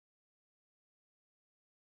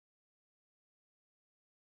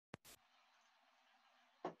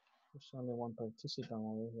There's only one participant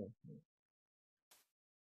over here.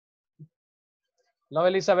 Hello,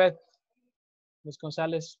 Elizabeth. Ms.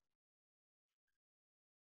 Gonzalez.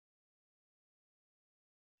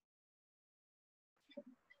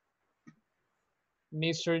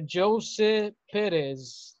 Mr. Joseph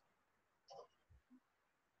Perez.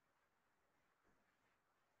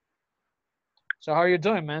 So how are you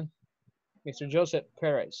doing, man? Mr. Joseph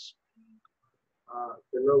Perez.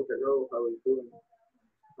 Hello, how are you doing?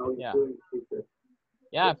 How are you doing, teacher?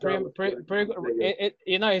 Yeah, pretty good.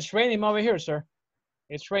 You know, it's raining over here, sir.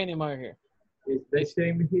 It's raining over here. It's the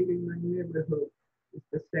same here in my neighborhood. It's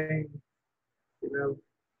the same, you know.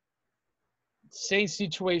 Same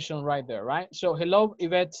situation right there, right? So, hello,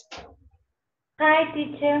 Yvette. Hi,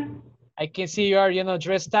 teacher. I can see you are, you know,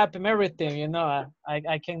 dressed up and everything, you know.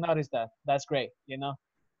 I can notice that. That's great, you know.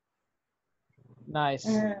 Nice.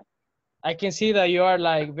 I can see that you are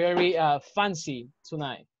like very fancy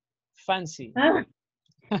tonight. Fancy. Fancy,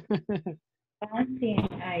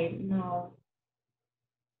 I know.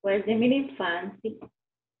 What's the meaning fancy?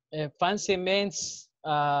 Fancy means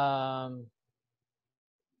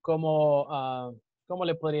como, ¿cómo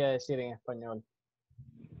le podría decir en español?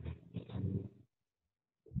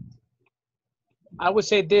 I would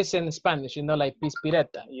say this in Spanish, you know, like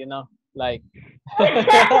pispireta, you know, like.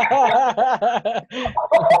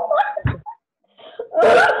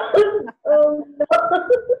 Oh, no.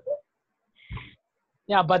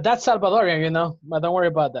 Yeah, but that's Salvadorian, you know, but don't worry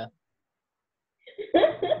about that.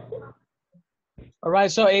 All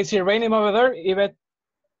right, so is it raining over there, Yvette?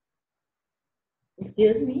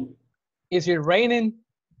 Excuse me? Is it raining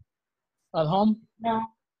at home? No.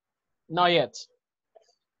 Not yet.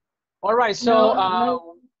 All right, so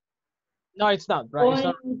no, it's not, right? It's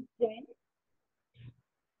not.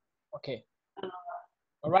 Okay.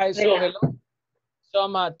 All right, so hello.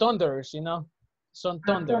 Some thunders, you know, some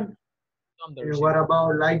thunder. And what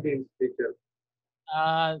about lightning, teacher?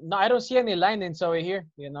 No, I don't see any lightnings over here,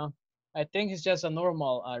 you know. I think it's just a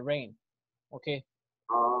normal rain. Okay.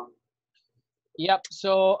 Yep.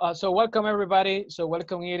 So so welcome everybody. So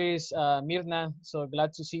welcome, it is Mirna. So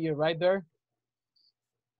glad to see you right there.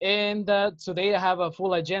 And today I have a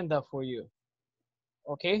full agenda for you.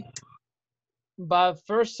 Okay. But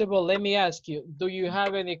first of all, let me ask you, do you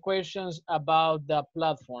have any questions about the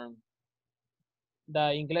platform?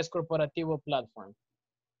 The Inglés Corporativo platform?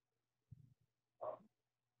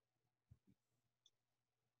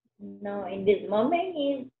 No, in this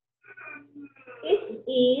moment it's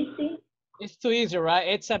easy. It's too easy, right?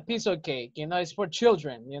 It's a piece of cake, you know, it's for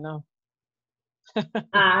children, you know.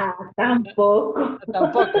 Tampoco.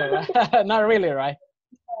 Tampoco, right? Not really, right?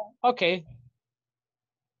 Okay.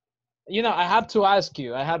 You know, I have to ask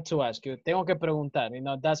you. Tengo que preguntar, you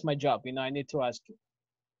know, that's my job, you know, I need to ask you.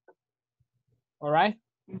 All right?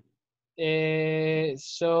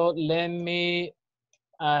 So let me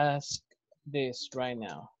ask this right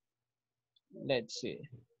now. Let's see.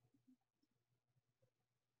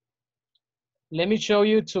 Let me show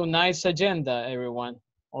you tonight's agenda, everyone.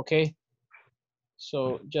 Okay?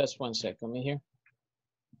 So just one second here.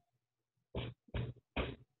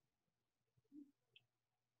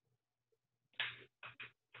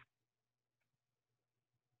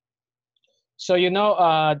 So, you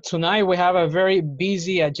know, tonight we have a very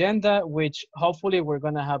busy agenda, which hopefully we're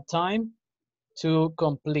going to have time to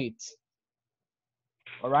complete.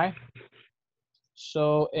 All right?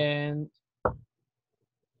 So, and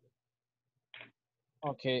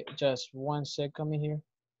okay, just one second here.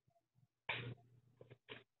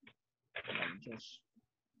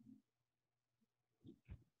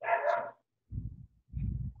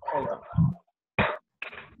 Hold on.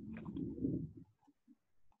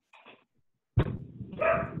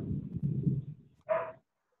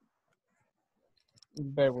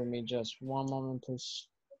 Bear with me just one moment, please.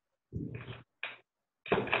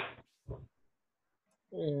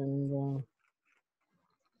 And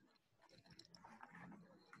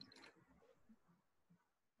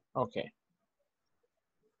okay,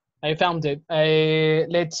 I found it.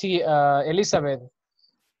 Let's see, Elizabeth,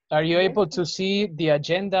 are you able to see the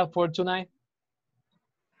agenda for tonight?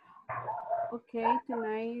 Okay,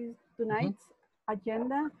 tonight's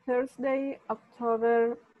agenda, Thursday,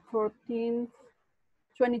 October 14th,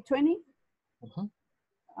 2020.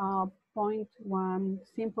 Point 1,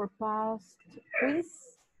 simple past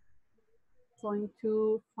quiz. Point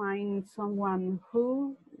 2, find someone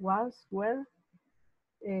who, was, where.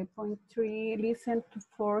 Point 3, listen to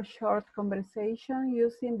 4 short conversation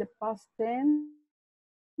using the past tense.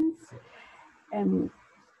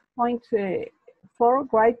 Point 4,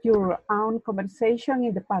 write your own conversation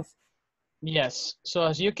in the past. Yes. So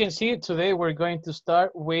as you can see, today we're going to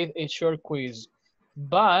start with a short quiz,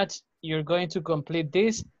 but you're going to complete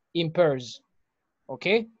this in pairs.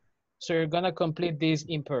 Okay? So you're gonna complete this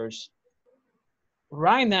in pairs.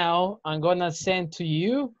 Right now, I'm gonna send to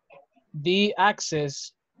you the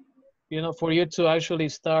access, for you to actually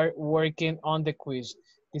start working on the quiz.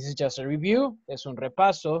 This is just a review, es un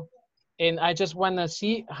repaso, and I just wanna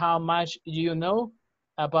see how much you know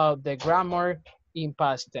about the grammar in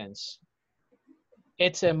past tense.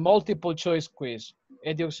 It's a multiple choice quiz,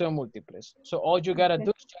 es de opción múltiples. So all you gotta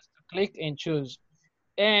do is just click and choose.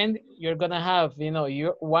 And you're gonna have,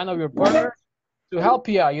 one of your partners to help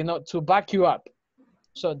you out, to back you up.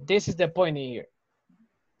 So this is the point in here.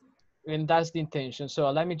 And that's the intention.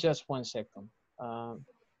 So let me just 1 second.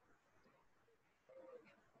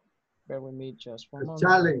 Bear with me just one moment.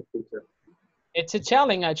 Challenge, teacher. It's a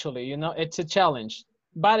challenge, actually, it's a challenge.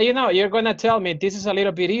 But, you're gonna tell me this is a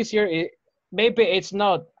little bit easier. Maybe it's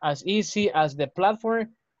not as easy as the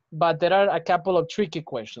platform, but there are a couple of tricky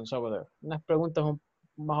questions over there. Unas preguntas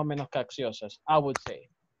más o menos capciosas, I would say.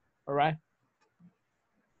 All right.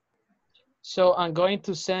 So I'm going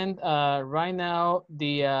to send right now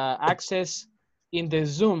the access in the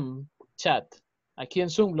Zoom chat. Aquí en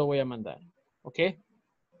Zoom lo voy a mandar. Okay.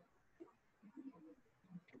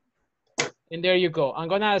 And there you go. I'm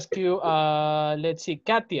gonna ask you, let's see,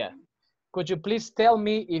 Katia, could you please tell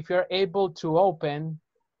me if you're able to open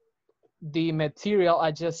the material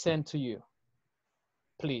I just sent to you,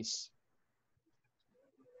 please?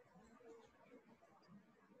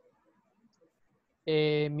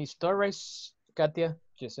 Miss Torres, Katia,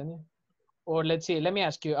 Yesenia, or let's see, let me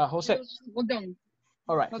ask you, Jose. Just hold on.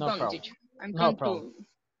 All right, Hold no on, problem. teacher. I'm No going problem.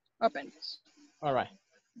 to open this. All right,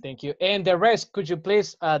 thank you. And the rest, could you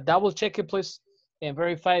please double check it, please, and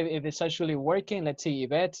verify if it's actually working? Let's see,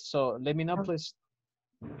 Yvette, so let me know, please.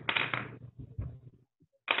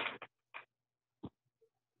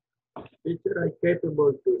 Teacher, I'm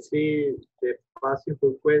capable to see the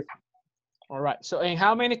possible question. All right, so and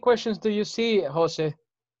how many questions do you see, Jose?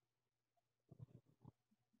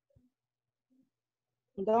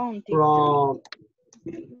 Don't, teacher. From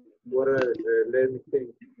what? Let me think.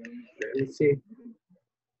 Let me see.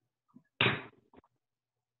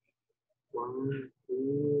 1,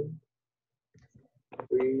 2,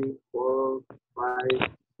 3, 4, 5,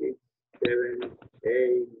 6, 7,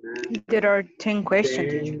 8, 9, There are 10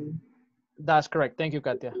 questions, teacher. 10, That's correct. Thank you,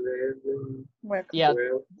 Katia. 11, Welcome. Yeah,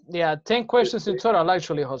 12. yeah, 10 questions in total,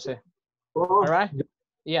 actually, Jose. Oh, All right.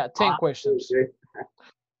 Yeah, 10 questions. okay.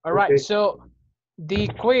 All right. Okay. So the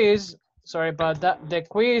quiz, sorry about that. The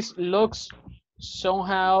quiz looks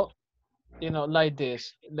somehow, like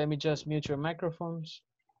this. Let me just mute your microphones.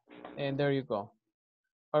 And there you go.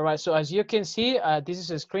 All right. So as you can see, this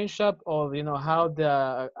is a screenshot of, how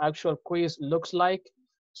the actual quiz looks like.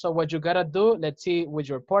 So what you gotta do, let's see with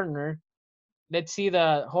your partner. Let's see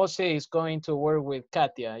that Jose is going to work with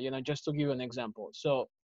Katia, just to give you an example. So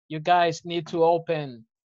you guys need to open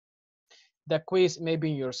the quiz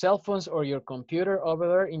maybe in your cell phones or your computer over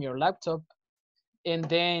there in your laptop, and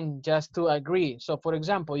then just to agree. So for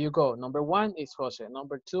example, you go, number 1 is Jose,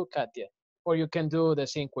 number 2, Katia, or you can do the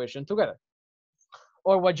same question together.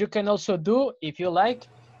 Or what you can also do, if you like,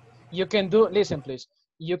 you can do, listen please,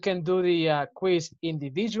 you can do the quiz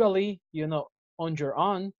individually, on your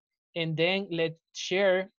own, and then let's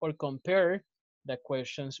share or compare the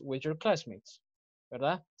questions with your classmates,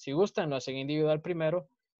 ¿verdad? Si gustan, lo hacen individual primero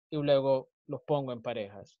y luego los pongo en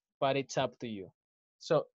parejas, but it's up to you.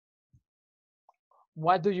 So,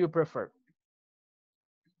 what do you prefer?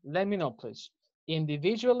 Let me know, please.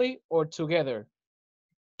 Individually or together?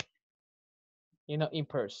 In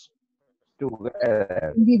person.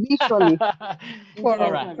 Together. Individually.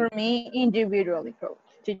 All right. For me, individually.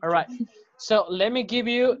 All right. So let me give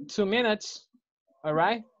you 2 minutes, all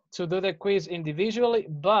right, to do the quiz individually,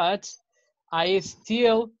 but I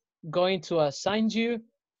still going to assign you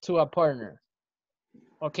to a partner.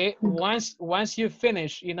 Okay. Once you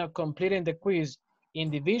finish, completing the quiz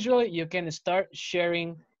individually, you can start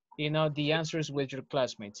sharing, the answers with your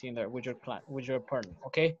classmates in there, with your partner.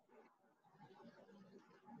 Okay.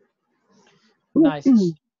 Nice.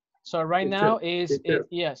 So right now is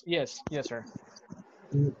yes, sir.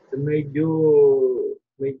 Make you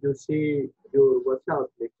see your WhatsApp.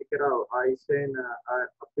 Check it out. I send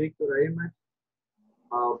a picture, image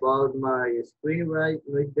about my screen, right?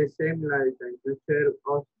 Make the same like and you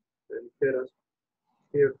share us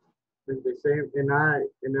here. It's the same, and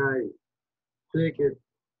I click it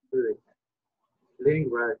to the link,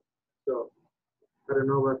 right? So I don't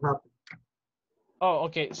know what happened. Oh,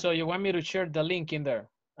 okay. So you want me to share the link in there?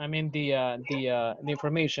 I mean the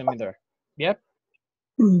information in there Yep.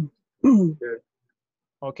 Yes.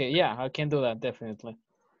 Okay, yeah, I can do that definitely.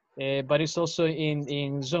 But it's also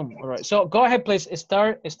in Zoom. All right. So go ahead, please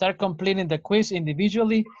start completing the quiz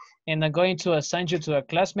individually, and I'm going to assign you to a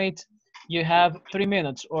classmate. You have 3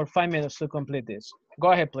 minutes or 5 minutes to complete this.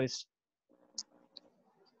 Go ahead, please.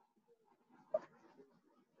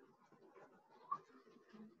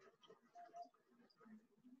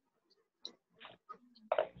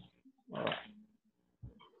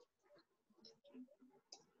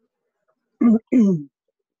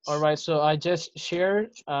 All right, so I just shared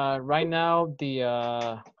right now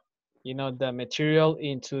the you know, the material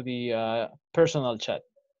into the personal chat.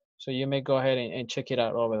 So you may go ahead and check it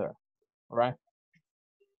out over there. All right.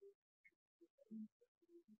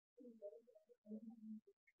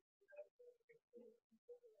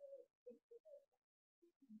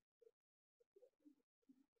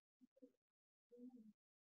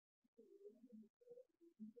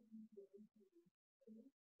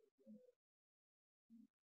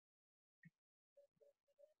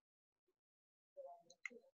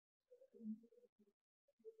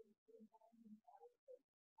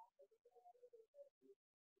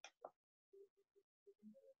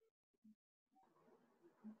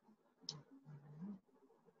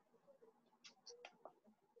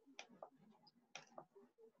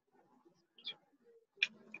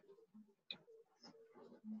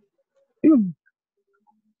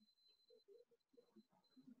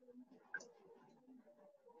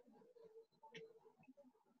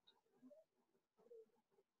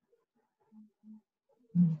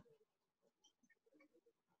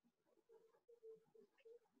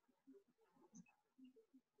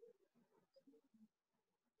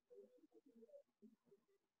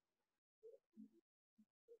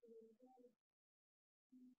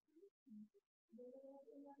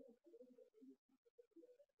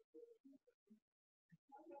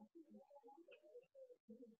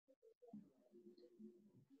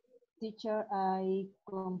 Teacher, I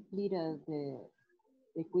completed the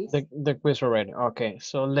quiz. The quiz already. Okay,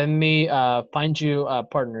 so let me find you a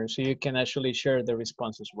partner so you can actually share the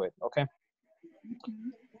responses with. Okay.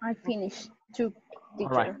 I finished too, All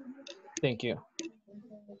right. teacher. Thank you.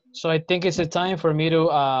 So I think it's a time for me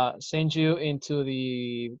to send you into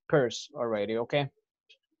the purse already. Okay.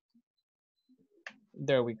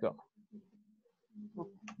 There we go.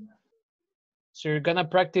 So you're gonna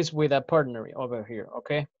practice with a partner over here.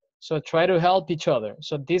 Okay. So try to help each other.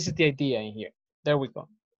 So this is the idea in here. There we go.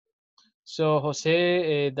 So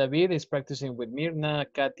Jose David is practicing with Mirna,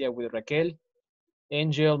 Katia with Raquel,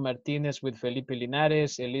 Angel Martinez with Felipe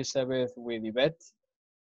Linares, Elizabeth with Yvette,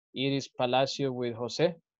 Iris Palacio with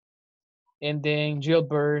Jose, and then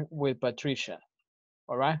Gilbert with Patricia.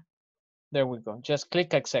 All right, there we go. Just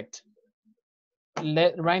click accept.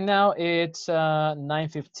 Right now it's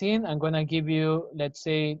 9:15. I'm gonna give you, let's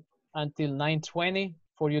say, until 9:20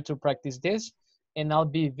 for you to practice this, and I'll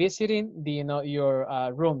be visiting the your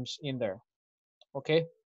rooms in there. Okay.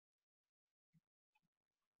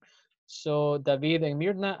 So David and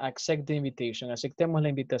Mirna, accept the invitation. Aceptemos la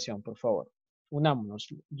invitación, por favor.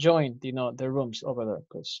 Unámonos. Join, the rooms over there,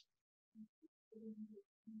 please.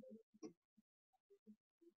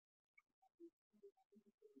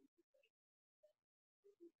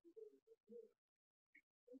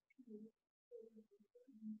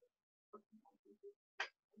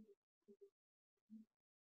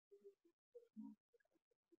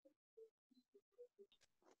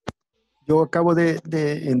 Yo acabo de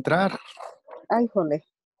entrar. Ay, jole.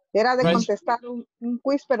 Era de Right. contestar un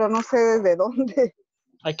quiz, pero no sé desde dónde.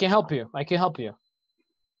 I can help you. I can help you.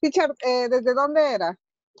 Teacher, ¿desde dónde era?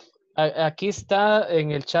 Aquí está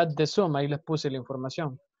en el chat de Zoom. Ahí les puse la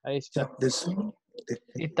información. Ahí está. Chat de Zoom.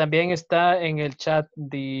 Y también está en el chat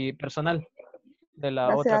de personal de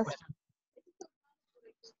la otra Gracias. cuestión.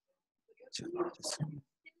 Chat de Zoom.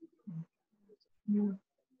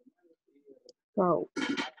 Wow.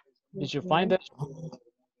 Did you find it?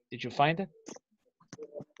 Did you find it?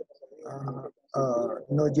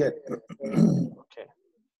 Not yet. Okay.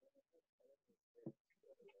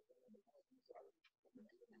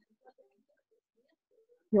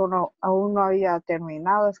 Yo no, aún no había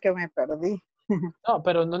terminado, es que me perdí. No,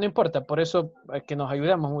 pero no importa, por eso que nos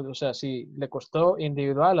ayudamos. O sea, si le costó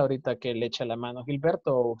individual, ahorita que le echa la mano a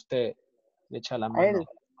Gilberto o usted le echa la mano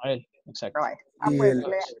a él. Exacto. Right. Y Pues,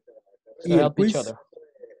 y el help each quiz, other.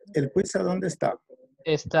 ¿el quiz a dónde está?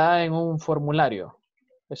 Está en un formulario.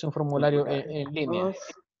 Es un formulario en línea.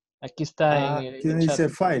 Aquí está en ¿Quién el chat. dice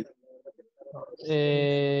file?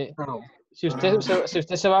 Si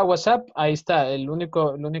usted se va a WhatsApp, ahí está. El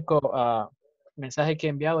único mensaje que he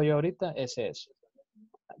enviado yo ahorita es ese.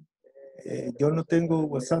 Yo no tengo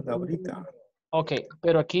WhatsApp ahorita. Ok,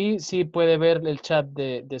 pero aquí sí puede ver el chat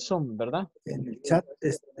de Zoom, ¿verdad? En el chat,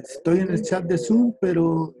 estoy en el chat de Zoom,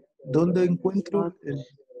 pero ¿dónde encuentro el,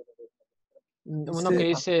 Uno que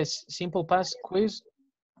dice Simple Past Quiz.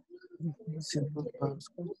 Simple Past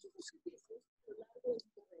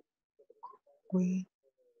Quiz?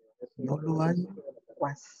 No lo hay.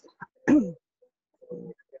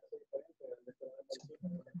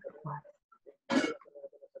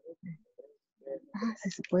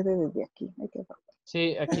 Sí se puede desde aquí. Hay que ver.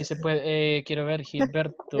 Sí, aquí se puede. Quiero ver, Ya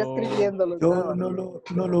Gilberto. escribiéndolo. Yo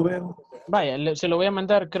no lo veo. Vaya, se lo voy a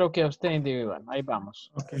mandar, creo que a usted individual. Ahí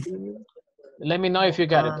vamos. Okay. Let me know if you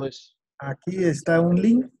got it, please. Aquí está un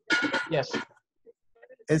link. Yes.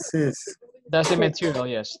 Ese es. That's the material,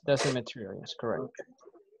 yes. That's the material, yes, correct. Okay.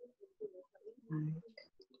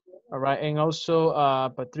 All right, and also,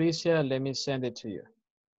 Patricia, let me send it to you,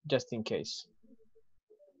 just in case.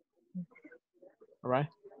 All right?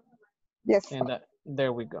 Yes. And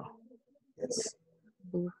there we go. Yes.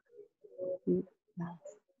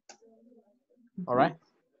 All right?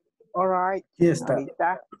 All right. Aquí está.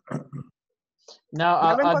 Ahorita. Now,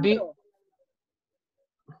 Ya lo I'll be... encontró.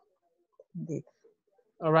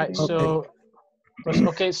 All right, so...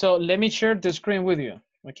 Okay, so let me share the screen with you.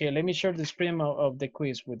 Okay, let me share the screen of the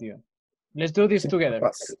quiz with you. Let's do this together.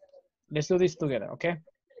 Let's do this together, okay?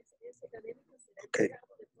 Okay.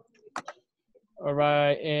 All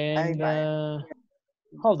right, and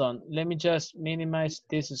hold on. Let me just minimize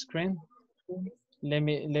this screen.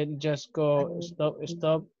 Let just go,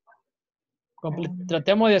 stop.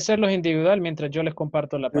 Tratemos de hacerlos individual mientras yo les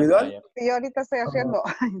comparto la pantalla. Sí, yo ahorita estoy haciendo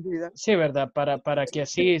individual. Sí, ¿verdad? Para que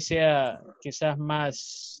así sea quizás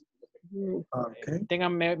más... Okay.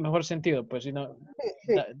 Tengan mejor sentido, pues, si no,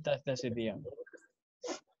 Sí. that's it, yeah.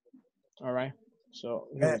 All right, so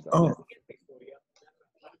here we go. Okay.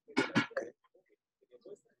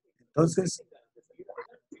 Entonces,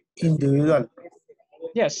 individual.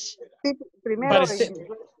 Yes. Sí, primero.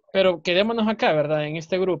 Pero quedémonos acá, ¿verdad? En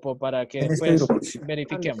este grupo para que En después este grupo, sí.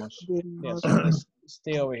 verifiquemos. Yes, let's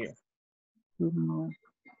stay over here.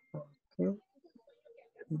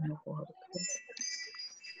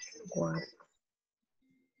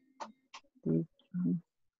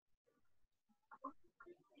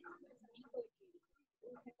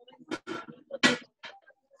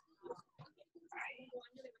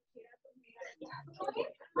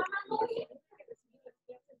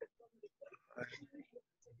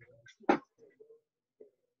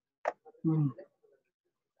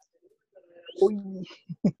 Uy.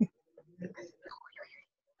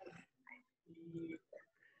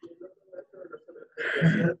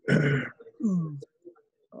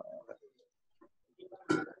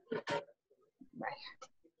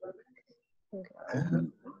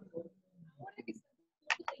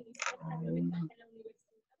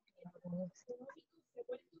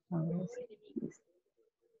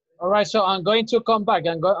 All right, so I'm going to come back.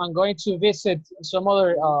 I'm going to visit some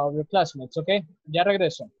other your classmates, okay? Ya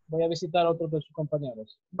regreso. Voy a visitar a otros de sus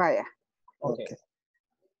compañeros. Vaya. Okay.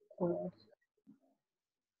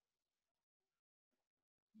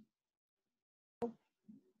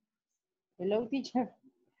 Hello, teacher.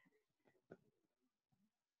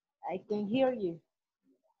 I can hear you.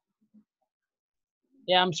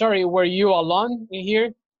 Yeah, I'm sorry. Were you alone in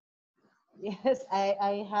here? Yes,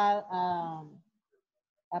 I have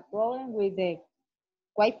a problem with the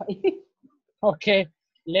Wi-Fi. Okay.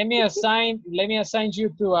 Let me assign you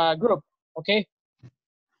to a group. Okay.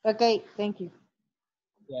 Okay, thank you.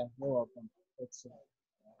 Yeah, you're welcome. Let's see.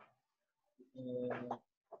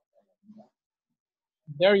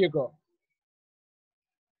 There you go.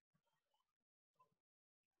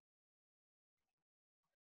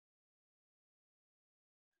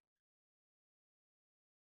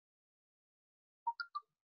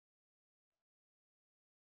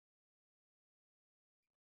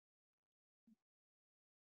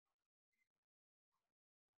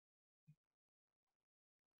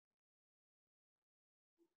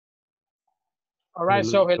 All right.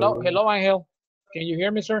 So hello, Angel. Can you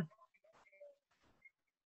hear me, sir?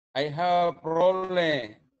 I have a problem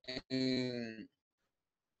in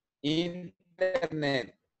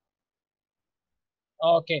internet.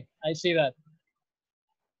 Okay, I see that.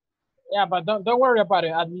 Yeah, but don't worry about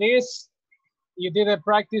it. At least you did a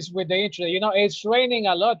practice with the internet. You know, it's raining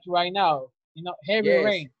a lot right now. You know, heavy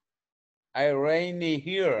rain. I rainy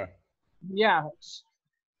here. Yeah,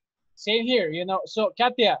 same here. You know, so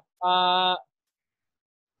Katia,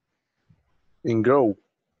 in grow.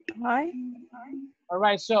 Hi. all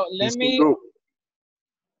right. So let me. Grow.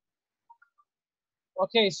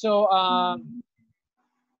 Okay, so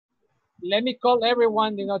let me call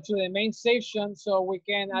everyone, you know, to the main station so we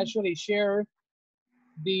can actually share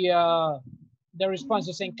the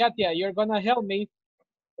responses. And Katia, you're gonna help me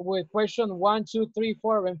with question 1, 2, 3,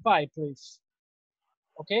 4, and 5, please.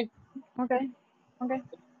 Okay? Okay. Okay.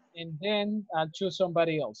 And then I'll choose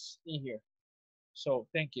somebody else in here. So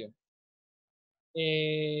thank you.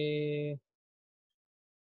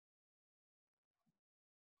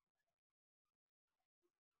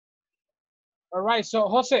 All right, so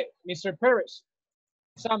Jose, Mr. Perez,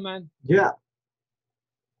 what's up, man? Yeah.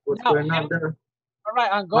 What's Now, going on there? All right,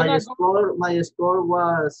 I'm gonna go. My score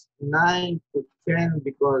was 9 to 10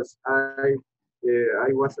 because I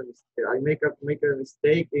make a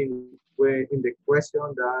mistake in the question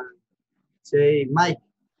that say Mike.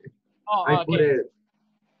 Oh, I okay. put it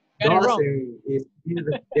Got it dos wrong.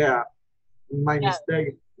 and yeah, my Yeah.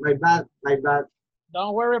 mistake, my bad.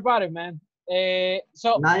 Don't worry about it, man.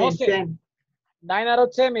 So 9 Jose, 10, 9 out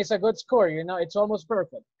of 10 is a good score. You know, it's almost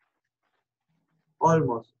perfect.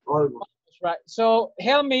 almost. Right. So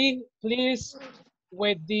help me, please,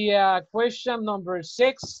 with the question number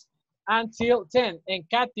 6 until 10. And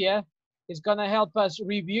Katia is gonna help us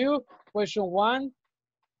review question 1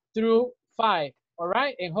 through 5. All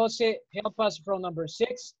right. And Jose, help us from number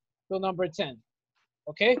 6 to number 10.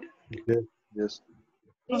 Okay. Okay. Yes.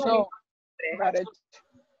 So, Got it.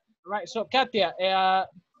 right. So Katia,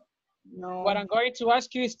 No. what I'm going to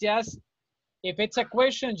ask you is just, if it's a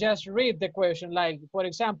question, just read the question. Like, for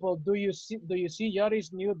example, do you see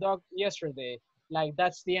Yori's new dog yesterday? Like,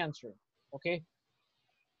 that's the answer. Okay.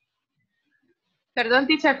 Perdón,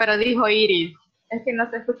 teacher, pero dijo Iris. Es que no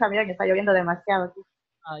se escucha bien, que está lloviendo demasiado.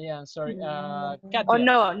 Yeah, I'm sorry. Oh, Katia.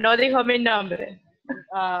 no, no dijo mi nombre.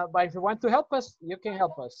 But if you want to help us, you can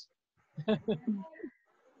help us.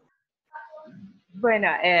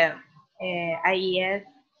 Bueno,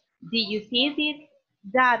 did you see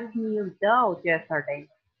that new dog yesterday?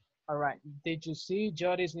 All right. Did you see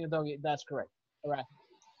Jody's new dog? That's correct. All right.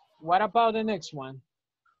 What about the next one?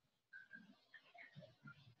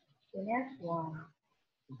 The next one.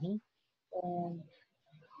 Mm-hmm.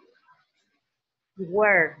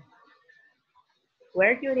 Where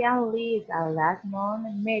Julian lives at last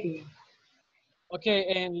month meeting? Okay,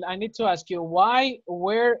 and I need to ask you why,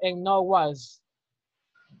 where, and no was.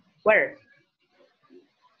 Where?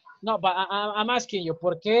 No, but I'm asking you,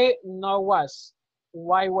 ¿por qué no was?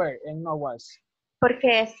 Why, where, and no was? Porque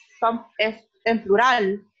es en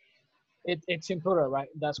plural. It's in plural, right?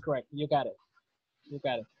 That's correct. You got it. You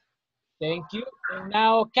got it. Thank you. And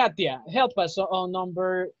now, Katia, help us on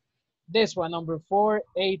this one, number 4,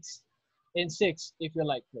 8, and 6, if you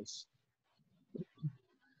like, please.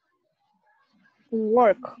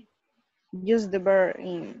 Work. Use the verb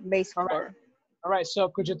in base form. All right, so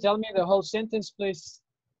could you tell me the whole sentence, please?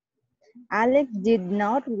 Alex did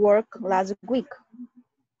not work last week.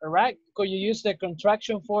 All right, could you use the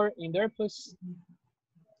contraction for in there, please?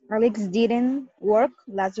 Alex didn't work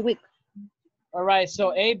last week. All right,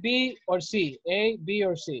 so A, B, or C? A, B,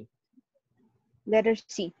 or C? Letter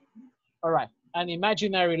C. All right, and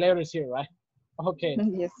imaginary letters here, right? Okay.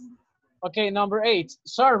 Yes. Okay, number 8,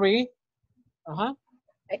 sorry.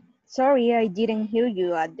 Sorry, I didn't hear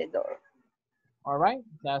you at the door. All right,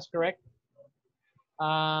 that's correct.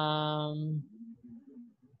 ¿Cómo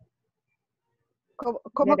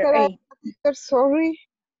queda? Sorry.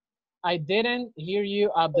 I didn't hear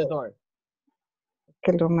you at the door.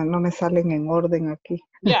 Que no me salen en orden aquí.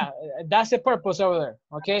 Yeah, that's the purpose over there,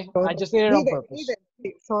 okay? I just did it on purpose.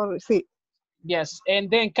 Sorry, sí. Yes, and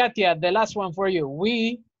then Katia, the last one for you.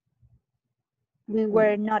 We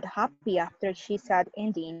were not happy after she said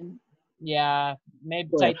ending. Yeah, maybe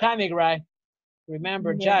Titanic, right?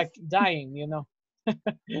 Remember Jack dying, you know.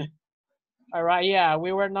 All right, yeah,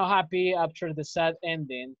 we were not happy after the sad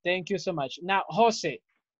ending. Thank you so much. Now, Jose,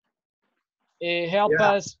 help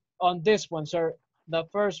us on this one, sir. The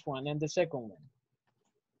first one and the second one.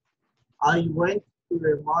 I went to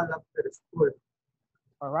the mall after school.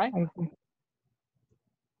 All right.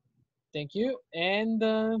 Thank you. And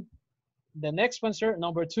the next one, sir,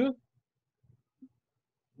 number 2.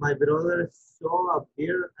 My brother saw a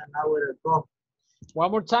beer an hour ago.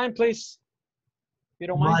 One more time, please. If you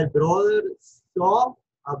don't mind. My brother saw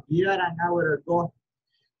a beer an hour ago.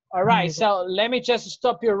 All right, so let me just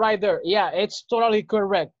stop you right there. Yeah, it's totally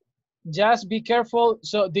correct. Just be careful.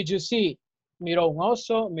 So did you see? Miró un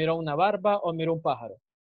oso, miró una barba, o miró un pájaro?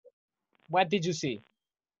 What did you see?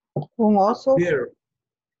 Un oso. Beer.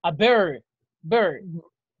 A bird. Bird.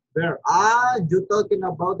 Bear. You talking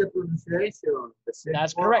about the pronunciation. The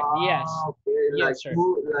That's correct. Yes. Okay. Yes, Like sir.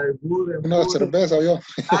 food, like wood and Una food. cerveza, yo.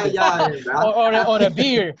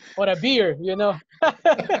 or a beer, you know.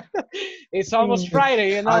 It's almost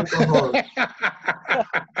Friday, you know. Alcohol.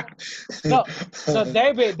 So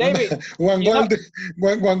David, One you know,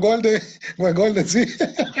 gol de sí.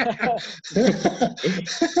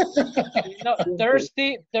 you know,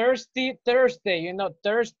 thirsty Thursday, you know,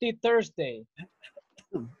 thirsty Thursday.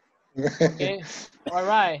 Okay, all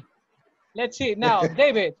right. Let's see now,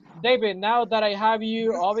 David, now that I have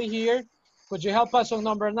you over here, could you help us on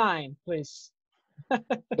number 9, please?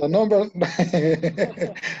 The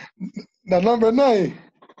number 9.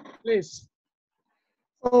 Please.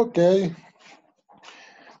 Okay.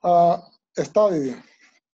 Study.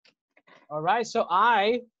 All right, so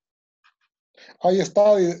I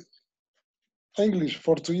studied English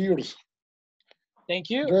for 2 years. Thank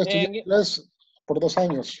you. Yo estudié inglés por 2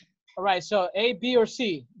 años. All right, so A, B, or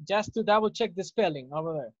C, just to double check the spelling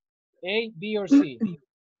over there. A, B, or C.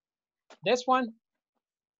 This one?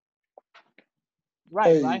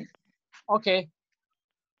 Right, A. right? Okay.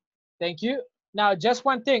 Thank you. Now, just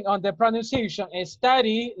one thing on the pronunciation. A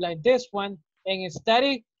study, like this one, and a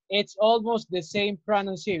study, it's almost the same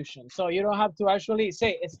pronunciation. So you don't have to actually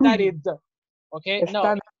say studied, okay?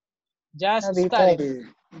 No, just studied.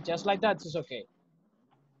 Just like that is okay.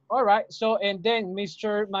 All right, so, and then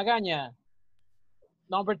Mr. Magaña,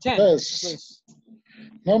 number 10, yes. please.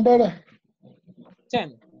 Number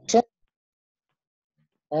 10.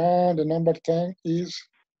 The number 10 is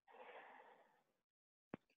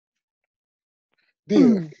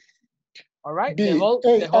did. All right, Did. the whole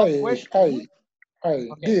question. Okay.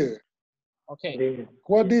 Did. Okay.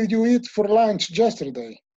 What did you eat for lunch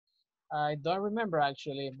yesterday? I don't remember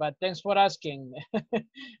actually, but thanks for asking.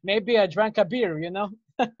 Maybe I drank a beer, you know?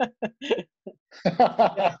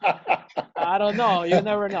 I don't know, you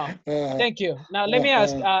never know. Thank you. Now let me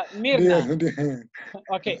ask, Mirna.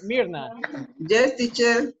 Okay, Mirna. Yes,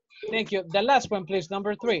 teacher. Thank you. The last one, please,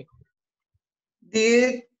 number 3.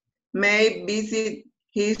 Did May visit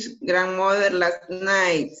his grandmother last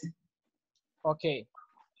night? Okay.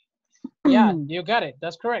 Yeah, you got it.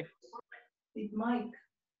 That's correct. It's Mike.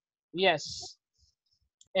 Yes.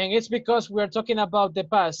 And it's because we're talking about the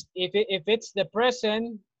past. If it's the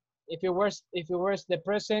present, if it was the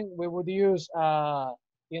present, we would use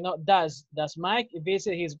you know, does Mike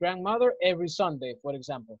visit his grandmother every Sunday, for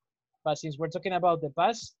example. But since we're talking about the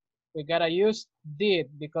past, we gotta use did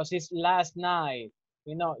because it's last night,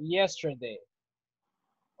 you know, yesterday.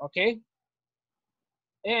 Okay.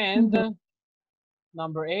 And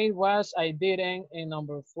number 8 was I didn't, and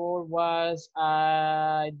number 4 was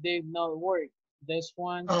I did not work. This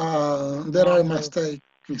one. There are mistake.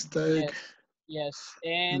 Yes.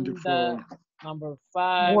 And number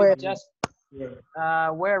 5, Where? just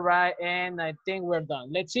we're right, and I think we're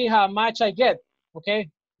done. Let's see how much I get. Okay.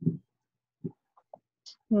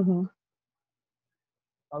 All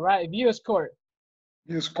right. View score.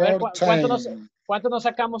 You scored 10. ¿Cuánto nos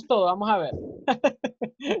sacamos todo? Vamos a ver.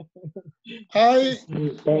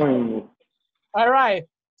 All right.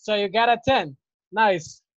 So you got a 10.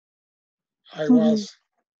 Nice. I was.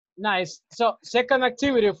 Nice. So second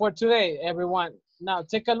activity for today, everyone. Now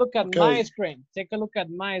take a look at my screen. Take a look at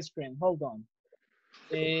my screen. Hold on.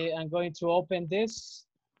 I'm going to open this.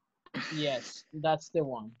 Yes, that's the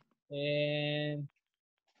one. And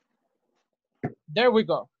there we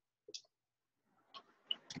go.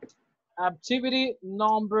 Activity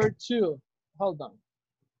number 2. Hold on.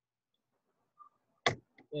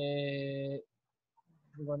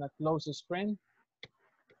 I'm gonna close the screen.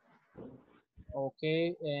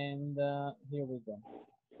 Okay, and here we go.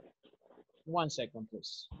 1 second,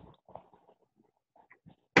 please.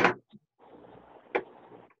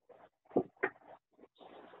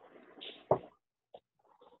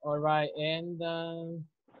 All right, and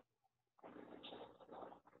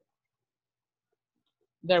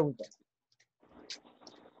there we go.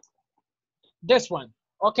 This one.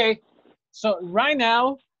 Okay, so right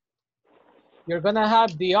now you're gonna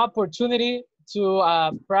have the opportunity to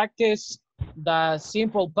practice the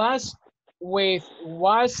simple past with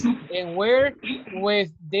was and where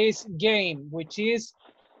with this game, which is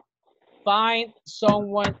find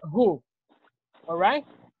someone who. All right,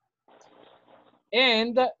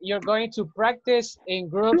 and you're going to practice in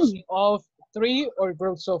groups of 3 or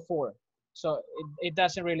groups of 4, so it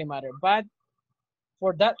doesn't really matter. But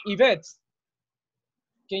for that, Yvette,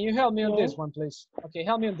 can you help me on this one, please? Okay,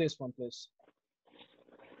 help me on this one, please.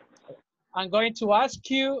 I'm going to ask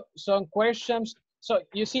you some questions. So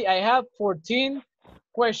you see, I have 14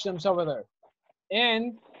 questions over there.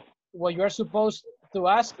 And what you're supposed to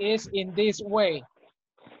ask is in this way.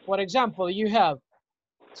 For example, you have,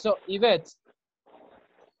 so Yvette,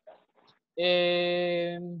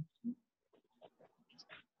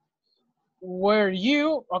 were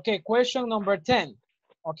you, okay, question number 10,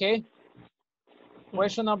 okay?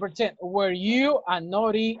 Question number 10, were you a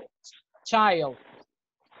naughty child?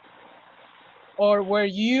 Or were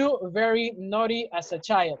you very naughty as a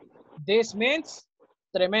child? This means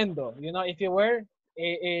tremendo, you know, if you were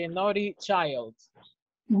a naughty child.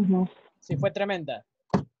 Si fue tremenda.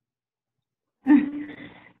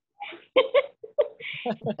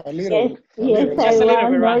 A little. Yes, Just I a little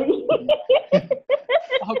was bit, right? naughty.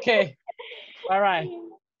 Okay, all right.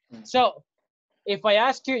 So if I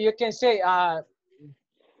ask you, you can say,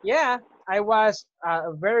 yeah, I was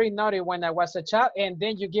very naughty when I was a child, and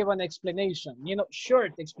then you give an explanation, you know,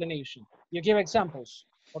 short explanation. You give examples,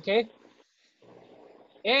 okay?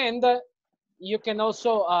 And you can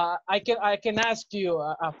also, I can ask you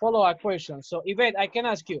a follow-up question. So Yvette, I can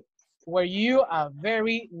ask you, were you a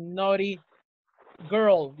very naughty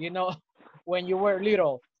girl, you know, when you were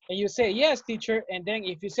little? And you say, yes, teacher. And then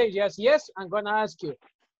if you say yes, yes, I'm gonna ask you,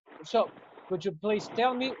 so could you please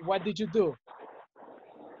tell me, what did you do?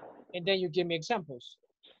 And then you give me examples.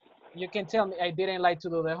 You can tell me, I didn't like to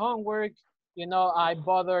do the homework, you know, I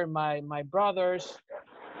bothered my brothers,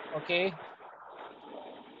 okay,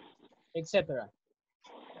 etc.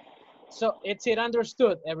 So it's it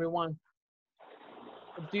understood, everyone?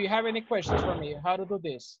 Do you have any questions for me? How to do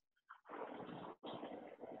this?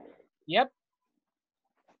 Yep.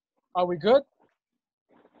 Are we good?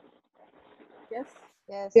 Yes.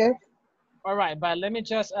 Yes. All right, but let me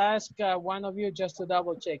just ask one of you just to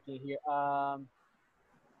double check it here.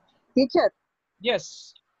 Teacher,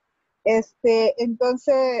 Yes.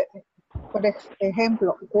 entonces, por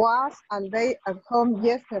ejemplo, was all day at home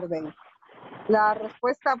yesterday. La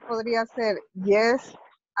respuesta podría ser yes,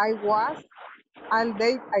 I was all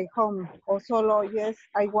day at home o solo yes,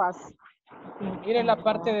 I was. Mire la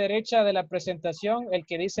parte derecha de la presentación, el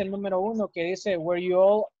que dice el número 1, que dice, were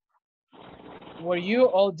you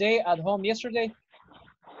all day at home yesterday?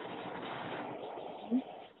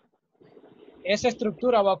 Esa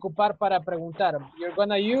estructura va a ocupar para preguntar. You're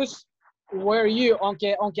gonna use were you,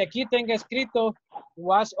 aunque aquí tenga escrito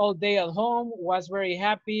was all day at home, was very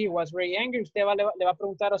happy, was very angry. Usted le va a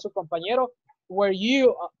preguntar a su compañero, were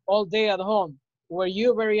you all day at home? Were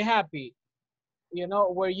you very happy? You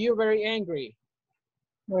know, were you very angry?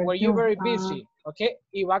 Were you very busy? Okay,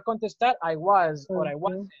 y va a contestar I was or I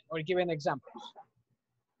wasn't, or giving examples.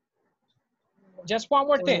 Just one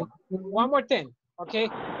more thing, okay?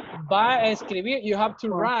 Va a escribir, you have to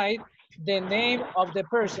write the name of the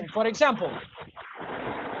person. For example,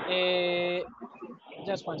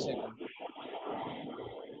 just one second.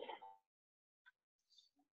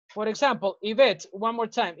 For example, Yvette, one more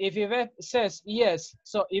time. If Yvette says yes,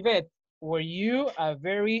 so Yvette, were you a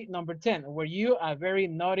very, number 10, were you very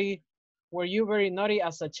naughty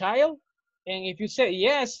as a child? And if you say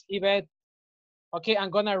yes, Yvette, okay,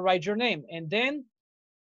 I'm gonna write your name, and then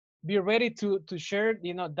be ready to share,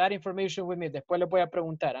 you know, that information with me. Después le voy a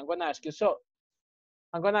preguntar. I'm gonna ask you,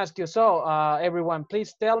 so everyone,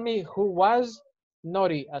 please tell me who was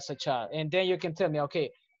naughty as a child, and then you can tell me,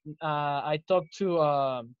 okay, I talked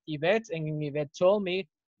to Yvette, and Yvette told me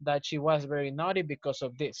that she was very naughty because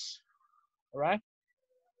of this. All right.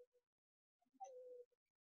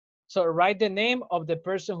 So write the name of the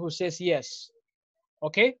person who says yes.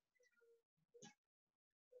 Okay.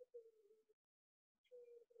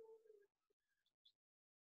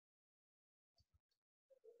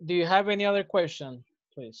 Do you have any other question,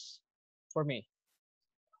 please, for me?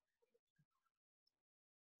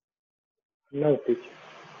 No, teacher.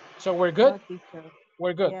 So we're good? No, teacher.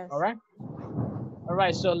 We're good, Yes. all right? All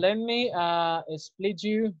right, so let me split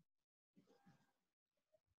you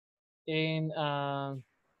in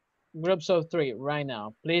groups of 3 right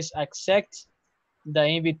now. Please accept the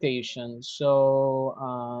invitation.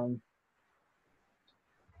 So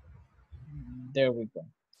there we go.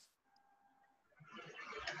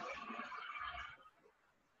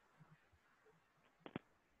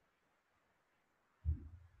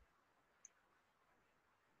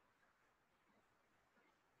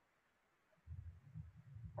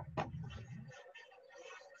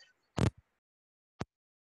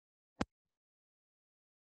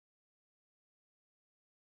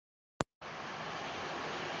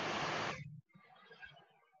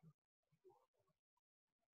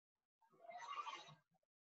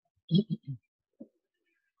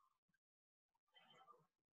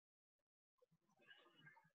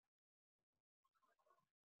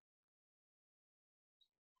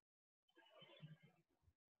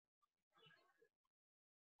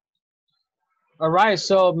 All right,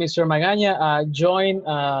 so Mr. Magaña, join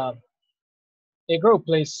a group,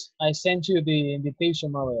 please. I sent you the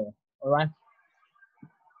invitation over there. All right.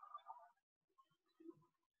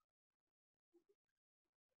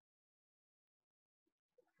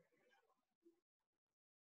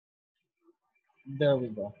 There we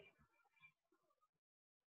go.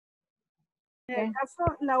 En el caso,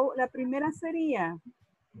 la primera sería,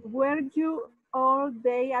 were you all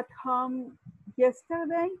day at home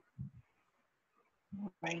yesterday?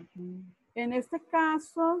 En este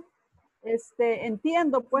caso,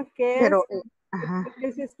 entiendo pues que Pero,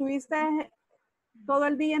 que si estuviste todo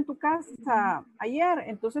el día en tu casa ayer,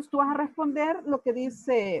 entonces tú vas a responder lo que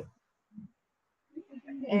dice.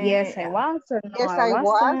 Yes, I was, or no, yes, I I was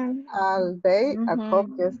wasn't. all day at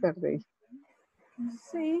home yesterday.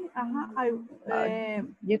 Sí, ajá.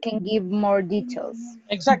 You can give more details.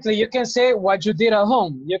 Exactly. You can say what you did at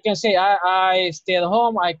home. You can say, I stayed at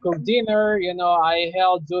home, I cooked dinner, you know, I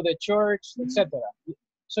helped do the church, etc.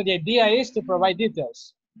 So the idea is to provide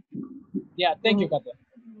details. Yeah, thank you, Katia.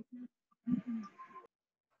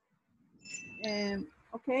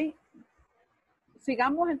 Ok.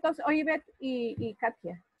 Sigamos entonces. Oye, Beth y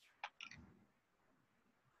Katia.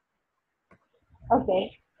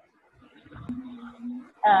 Okay.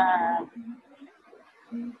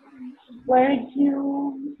 Were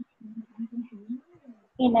you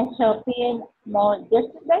in a shopping mall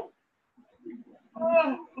yesterday?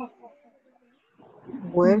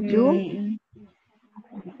 Were you?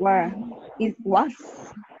 Where it was?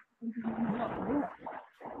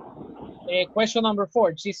 Question number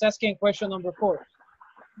 4. She's asking question number 4.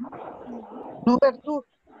 Number 2.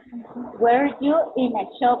 Were you in a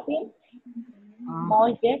shopping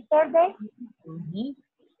mall yesterday?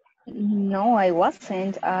 No, I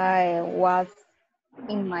wasn't. I was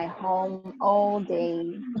in my home all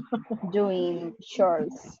day doing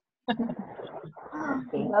chores.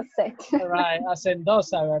 That's it. All right,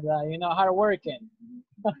 hacendosa, ¿verdad? You know, hard working.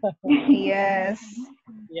 Yes.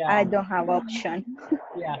 Yeah. I don't have option.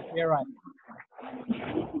 Yeah, you're right.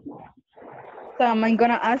 So I'm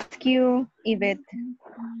gonna ask you if it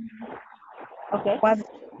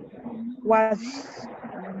was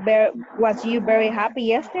you very happy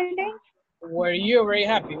yesterday? Were you very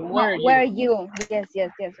happy? Were you? Were you? Yes,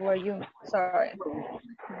 were you? Sorry.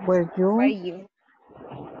 Were you? Were you?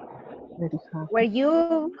 Very happy. Were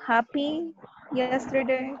you happy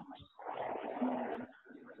yesterday?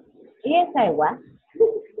 Yes, I was.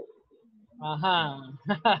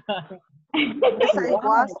 Yes, I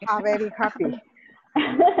was very happy.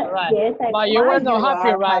 Right. Yes, but you were not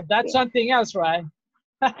happy, right? happy. That's something else, right?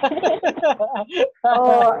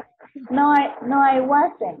 Oh, no, I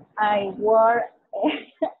wasn't. I was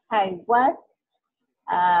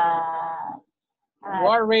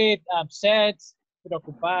worried, upset,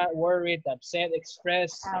 preocupado, worried, upset,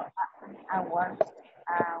 expressed. I was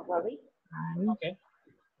worried. Okay.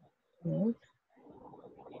 Yes,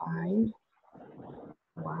 I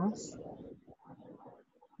was.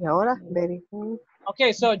 Y ahora, very good.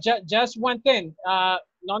 Okay, so just one thing.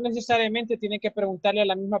 No necesariamente tienen que preguntarle a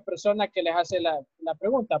la misma persona que les hace la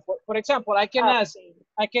pregunta. For example, I can ask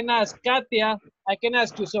Katia, I can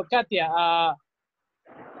ask you, so Katia,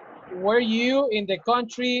 were you in the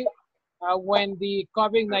country when the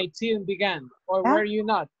COVID-19 began, or were you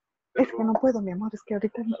not? Es que no puedo, mi amor, es que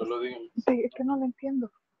ahorita no, sí, es que no lo entiendo.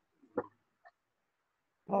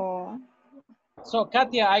 Oh. So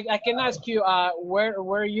Katia, I can ask you,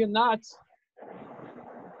 were you not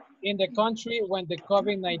in the country when the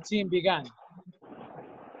COVID-19 began?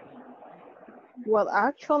 Well,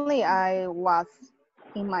 actually, I was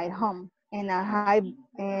in my home, and I have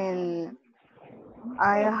been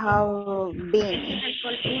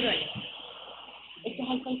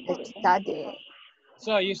studying.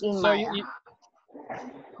 So you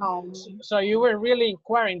home. So you were really in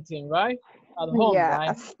quarantine, right? At home,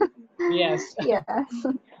 right? Yes. Yes.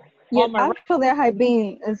 Yes, actually, I have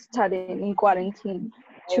been studying in quarantine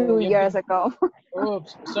 2 years ago.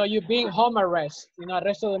 Oops. So you've been home arrest, you know,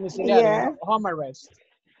 arresto domiciliario, Yes. home arrest.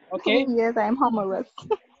 Okay. Yes, I'm home arrest.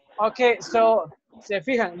 Okay, so se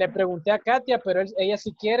fijan, le pregunté a Katia, pero ella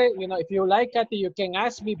si quiere, you know, if you like, Katia, you can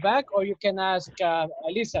ask me back or you can ask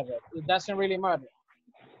Elizabeth. It doesn't really matter.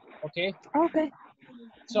 Okay. Okay.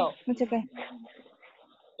 So it's okay.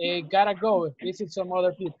 Gotta go visit some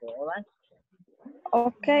other people. All right.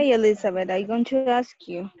 Okay, Elizabeth, I'm going to ask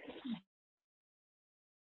you.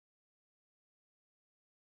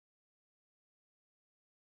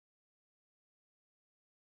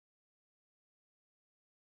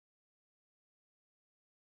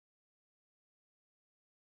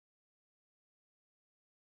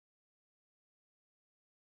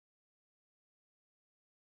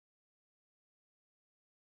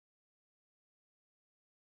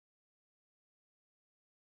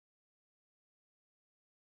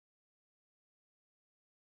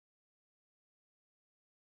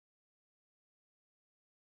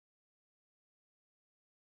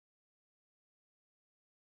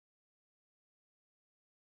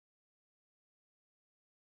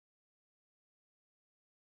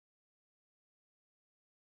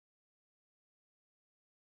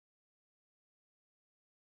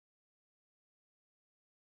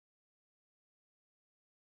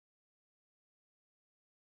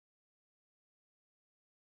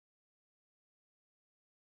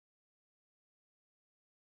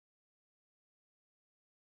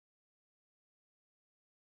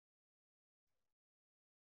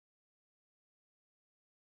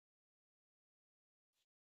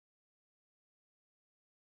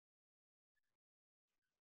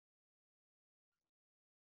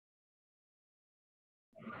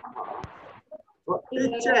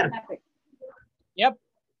 Teacher, Yep.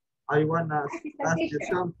 I wanna ask you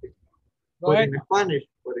something. Go ahead. En Spanish,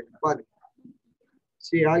 en Spanish.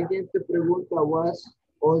 Si alguien te pregunta, was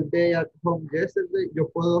all day at home yesterday, yo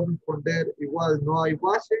puedo responder igual, no, I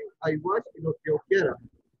wasn't, I was y lo que yo quiera.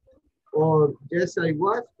 O yes, I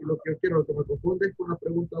was y lo que yo quiero. Lo que me confunde es con la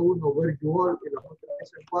pregunta uno, where you all y la otra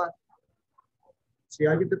dice was. Si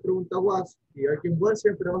alguien te pregunta was y alguien was,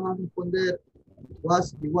 siempre vas a responder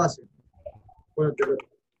was y wasn't. Bueno, te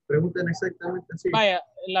preguntan exactamente así. Vaya,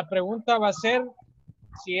 la pregunta va a ser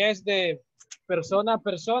si es de persona a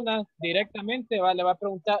persona directamente, le va a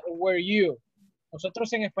preguntar were you.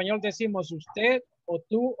 Nosotros en español decimos usted o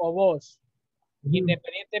tú o vos,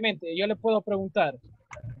 independientemente. Yo le puedo preguntar,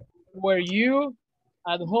 were you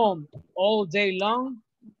at home all day long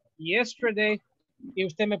yesterday? Y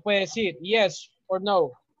usted me puede decir yes or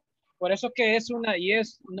no. Por eso que es una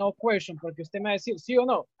yes, no question, porque usted me va a decir sí o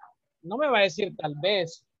no. No me va a decir tal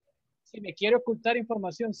vez. Si me quiere ocultar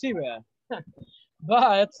información, sí, ¿verdad?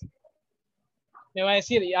 But me va a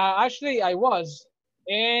decir, actually I was,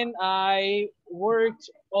 and I worked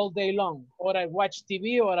all day long, or I watch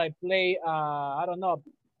TV, or I play, I don't know,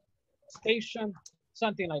 station,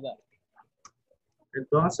 something like that.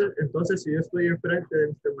 Entonces si yo estoy enfrente de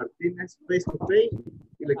Mr. Martínez face to face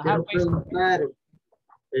y le quiero preguntar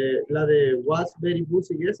la de was very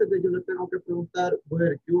busy yesterday, yo le tengo que preguntar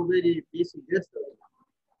were you very busy yesterday.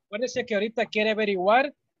 Acuérdese que ahorita quiere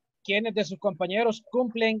averiguar quiénes de sus compañeros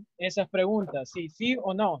cumplen esas preguntas, si sí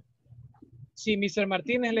o no. Si Mr.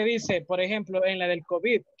 Martínez le dice, por ejemplo, en la del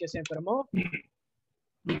COVID, que se enfermó,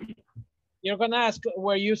 you're going to ask,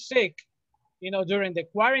 were you sick, during the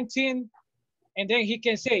quarantine? And then he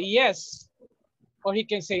can say yes, or he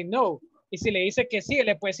can say no. Y si le dice que sí,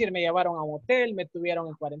 le puede decir, me llevaron a un hotel, me tuvieron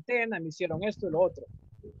en cuarentena, me hicieron esto y lo otro.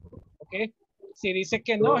 ¿Ok? Si dice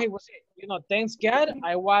que no, he will say, thanks God,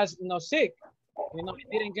 I was not sick. I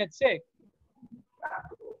didn't get sick.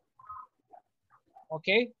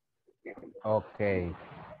 Okay? Okay.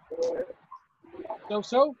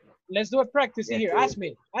 So, let's do a practice here. Ask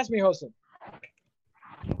me, Jose.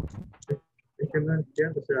 Es que no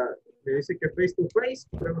entiendo, o sea, me dice que face to face,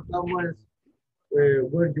 preguntamos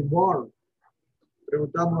were you born,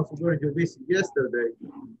 preguntamos were you busy yesterday.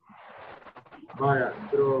 Vaya,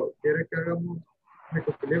 pero quiere que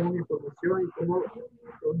recopilemos información y cómo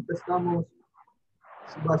contestamos.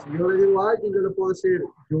 Si yo le digo a alguien, yo le puedo decir,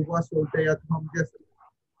 you was all day at home yesterday.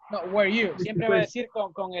 No, were you. Siempre va a decir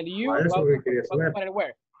con el you, para el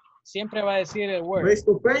where. Siempre va a decir el where. Face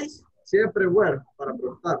to face, siempre where, para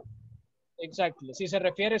preguntar. Exacto. Si se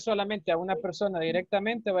refiere solamente a una persona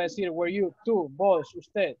directamente, va a decir were you, tú, vos,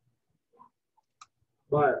 usted.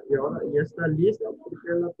 Vaya, y ahora ya está lista, porque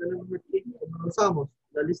la tenemos aquí, como lo usamos,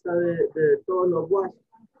 la lista de todos los was.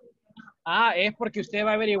 Es porque usted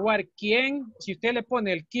va a averiguar quién, si usted le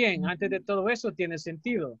pone el quién antes de todo eso, tiene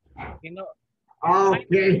sentido.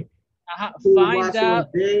 Ok. Ajá, Who find was out.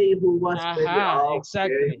 all day, who was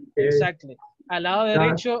Exactly. Al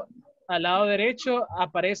lado derecho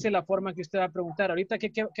aparece la forma que usted va a preguntar. Ahorita,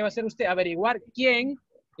 ¿qué va a hacer usted? Averiguar quién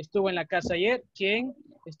estuvo en la casa ayer, quién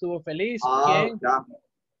estuvo feliz, quién.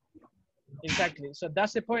 Exactly. So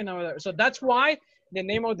that's the point over there. So that's why the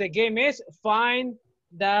name of the game is find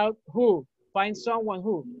out who. Find someone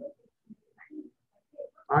who.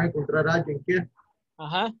 Encontrar a alguien que.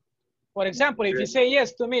 For example, if you say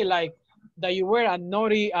yes to me, like that you were a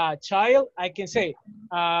naughty child, I can say,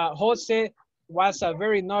 Jose was a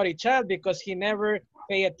very naughty child because he never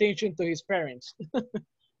paid attention to his parents.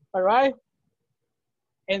 All right?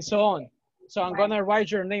 And so on. So I'm going to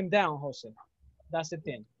write your name down, Jose. That's the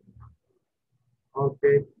thing.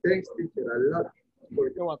 Okay, thanks, teacher. I love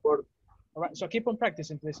you. You're welcome. All right, so keep on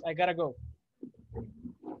practicing, please. I gotta go.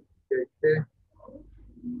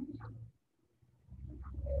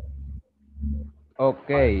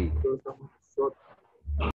 Okay.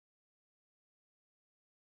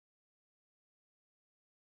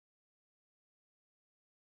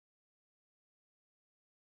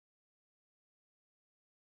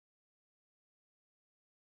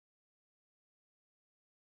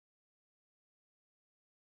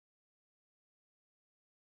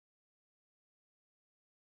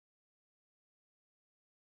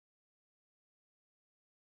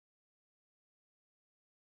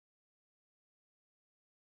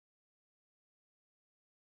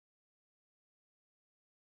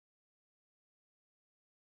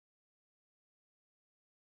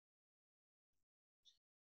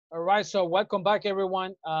 All right, so welcome back,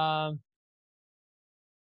 everyone.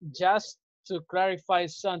 Just to clarify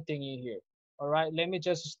something in here. All right, let me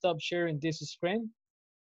just stop sharing this screen.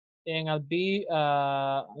 And I'll be,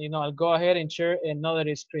 I'll go ahead and share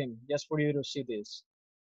another screen just for you to see this.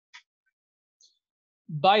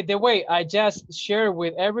 By the way, I just shared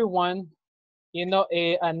with everyone,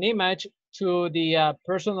 an image to the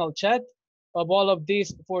personal chat of all of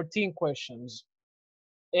these 14 questions.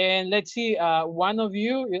 And let's see, one of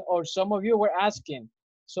you or some of you were asking,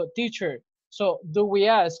 so teacher, so do we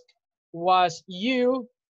ask, was you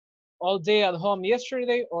all day at home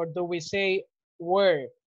yesterday, or do we say were?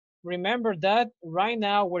 Remember that right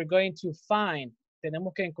now we're going to find,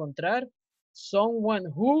 tenemos que encontrar someone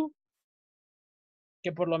who,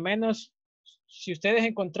 que por lo menos, si ustedes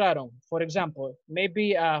encontraron, for example,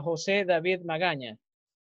 maybe a José David Magaña,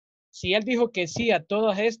 si él dijo que sí a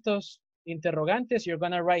todos estos interrogantes, you're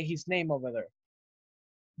going to write his name over there.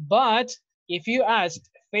 But if you ask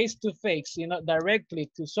face to face, directly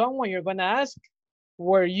to someone, you're going to ask,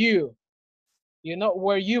 were you?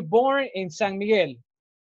 Were you born in San Miguel?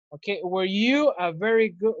 Okay, were you a very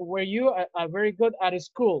good at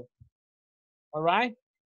school? All right.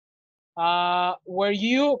 Were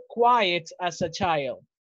you quiet as a child?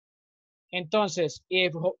 Entonces,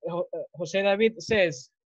 if José David says,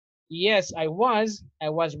 yes, I was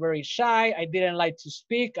very shy, I didn't like to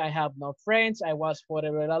speak, I have no friends, I was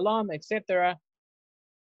forever alone, etc.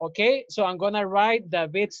 Okay, so I'm gonna write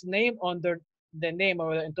David's name under the name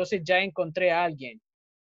of it. Entonces ya encontré a alguien.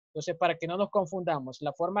 Entonces, para que no nos confundamos,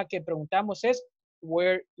 la forma que preguntamos es,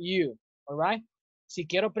 were you, all right? Si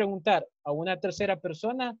quiero preguntar a una tercera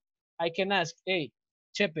persona, I can ask, hey,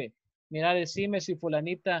 Chepe, mira, decime si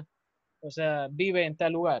fulanita, o sea, vive en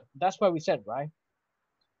tal lugar. That's what we said, right?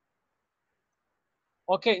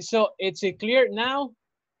 Okay, so it's clear now?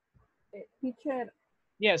 Teacher.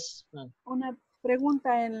 Yes. Una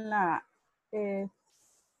pregunta en la 13.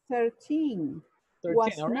 13,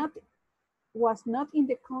 Was not in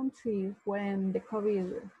the country when the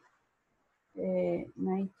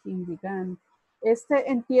COVID-19 began.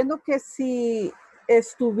 Entiendo que si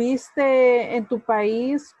estuviste en tu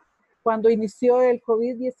país cuando inició el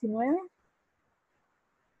COVID-19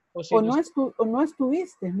 o no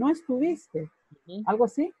estuviste. ¿Algo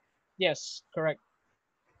así? Yes, correct.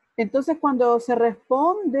 Entonces cuando se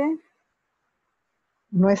responde,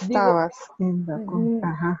 no estabas.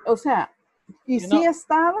 O sea, ¿y si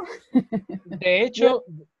estaba? De hecho,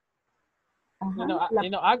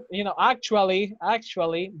 actually,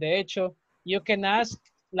 de hecho, you can ask,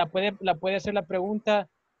 la puede hacer la pregunta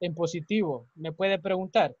en positivo. Me puede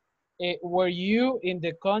preguntar, were you in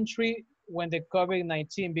the country when the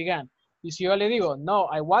COVID-19 began? Y si yo le digo, no,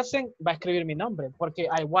 I wasn't, va a escribir mi nombre, porque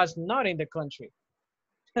I was not in the country.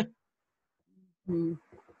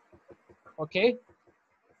 Ok.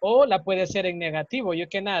 O la puede ser en negativo. You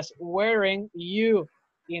can ask, weren't you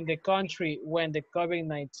in the country when the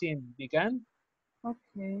COVID-19 began?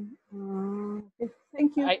 Okay.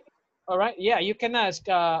 Thank you. All right. Yeah, you can ask.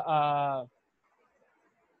 Lo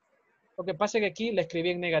que pasa es que aquí le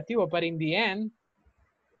escribí en negativo, but in the end,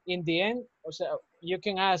 o sea, you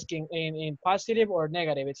can ask in positive or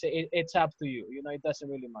negative. It's up to you. It doesn't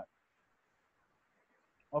really matter.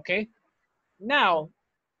 Okay. Now,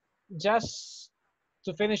 just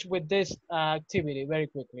to finish with this activity very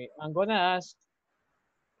quickly, I'm gonna ask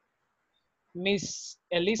Miss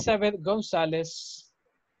Elizabeth Gonzalez,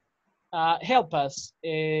 help us.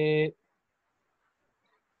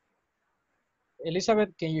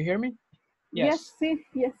 Elizabeth, can you hear me? Yes.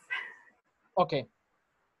 Yes. Okay.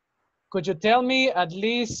 Could you tell me at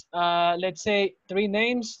least, let's say, 3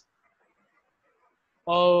 names?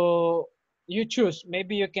 Oh, you choose.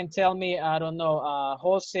 Maybe you can tell me, I don't know,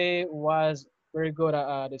 Jose was very good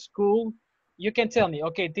at school. You can tell me,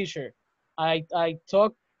 okay, teacher, I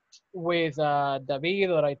talked with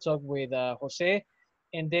David, or I talked with Jose,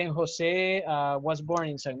 and then Jose was born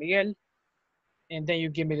in San Miguel, and then you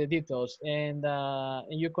give me the details, and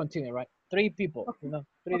you continue, right? 3 people, okay.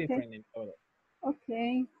 3 different names.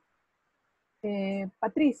 Okay.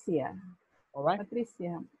 Patricia. All right.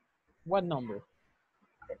 Patricia. What number?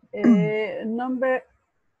 Number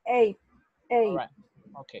 8. All right.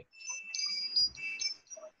 Okay.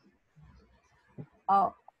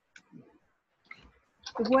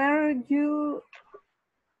 Where you...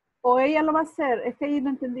 O ella lo va a hacer. Es que ahí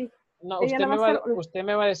no entendí. No, usted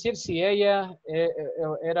me va a decir si ella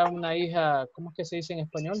era una hija, ¿cómo es que se dice en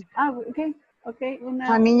español? Ok.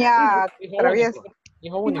 Una niña traviesa.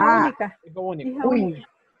 Hijo único. Hijo único.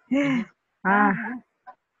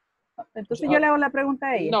 Entonces yo le hago la pregunta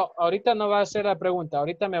a ella. No, ahorita no va a hacer la pregunta.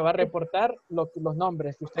 Ahorita me va a reportar los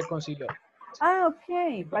nombres que usted consiguió. Ok.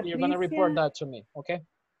 You're going to report that to me, okay?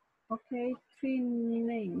 Okay. three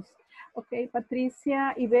names. Okay,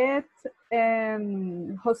 Patricia, Yvette,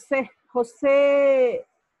 José, José,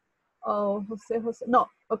 no,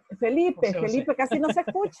 okay, Felipe, Felipe casi no se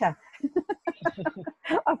escucha.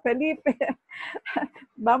 A Felipe.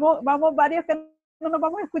 Vamos varios que no nos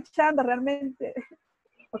vamos escuchando realmente.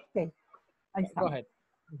 Ok, ahí está. Go ahead.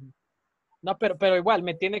 No, pero igual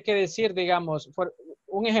me tiene que decir, digamos, por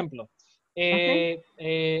un ejemplo.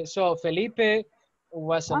 So Felipe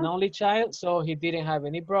was an only child, so he didn't have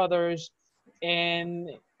any brothers.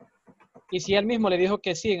 Y si él mismo le dijo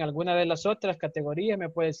que sí en alguna de las otras categorías, me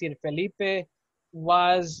puede decir Felipe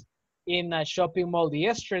was in a shopping mall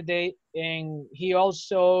yesterday and he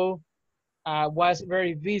also was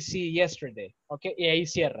very busy yesterday. Okay, y ahí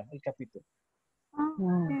cierra el capítulo.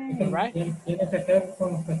 Right? Tiene que ser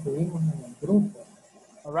con los que estuvimos en el grupo.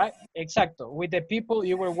 All right, exacto. With the people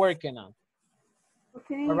you were working on.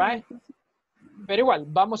 Okay. All right. Pero igual,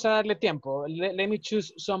 vamos a darle tiempo. Let me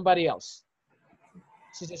choose somebody else.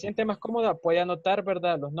 Si se siente más cómoda, puede anotar,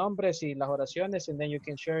 ¿verdad? Los nombres y las oraciones, and then you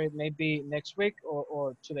can share it maybe next week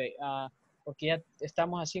or today. Porque ya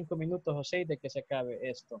estamos a 5 minutos o 6 de que se acabe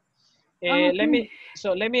esto. Let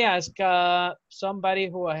me ask somebody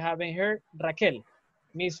who I haven't heard, Raquel,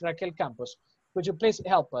 Miss Raquel Campos. Could you please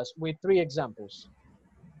help us with 3 examples?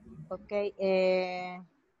 Okay.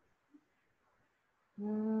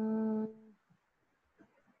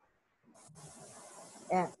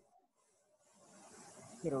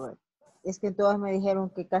 Quiero ver. Es que todas me dijeron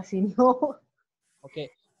que casi no.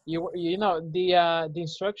 Okay. You know, the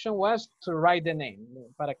instruction was to write the name,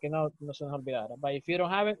 para que no se nos olvidara. But if you don't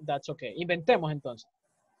have it, that's okay. Inventemos entonces.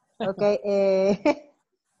 Okay.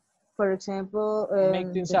 For example,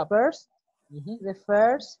 Make things the up. first,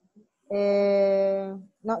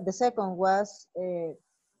 no, the second was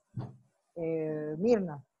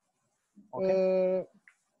Mirna. Okay.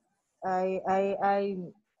 I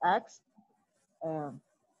asked,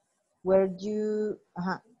 were you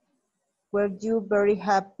very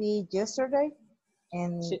happy yesterday?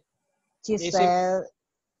 And she said,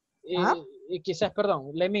 quizás,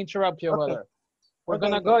 perdón, let me interrupt you, brother. We're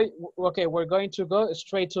going to go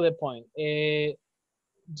straight to the point.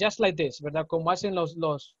 Just like this, ¿verdad? Como hacen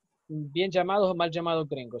los bien llamados o mal llamados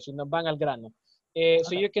gringos, y nos van al grano.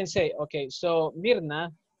 So you can say, okay, so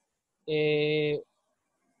Mirna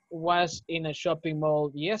was in a shopping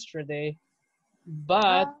mall yesterday,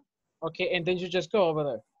 but, okay, and then you just go over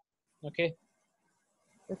there, okay?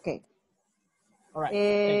 Okay. All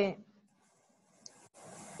right.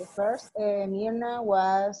 The first, Mirna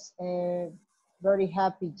was very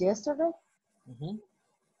happy yesterday.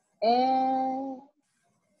 And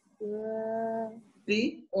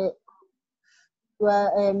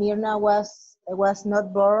Mirna was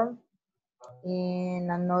not born in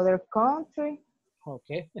another country.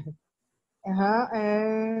 Okay.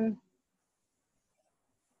 And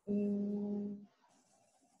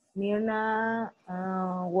Mirna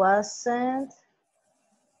wasn't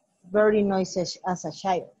very noisy as a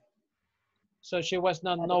child. So she was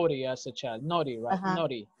not naughty as a child. Naughty, right?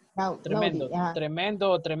 Naughty. No, Tremendo. Naughty,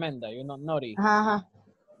 Tremendo o tremenda. You're not naughty.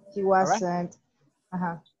 She wasn't.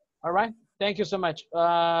 All right. Thank you so much.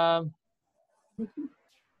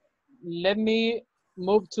 Let me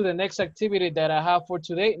move to the next activity that I have for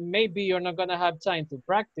today. Maybe you're not going to have time to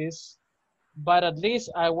practice, but at least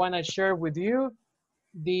I want to share with you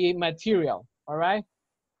the material. All right.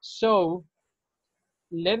 So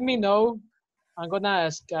let me know. I'm going to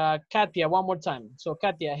ask Katia one more time. So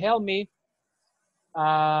Katia, help me.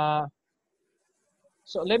 So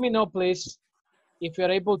let me know, please, if you're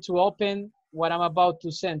able to open what I'm about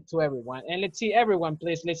to send to everyone. And let's see everyone,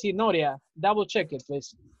 please. Let's see Noria. Double check it,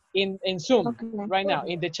 please. In Zoom right now,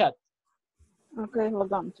 in the chat. Okay,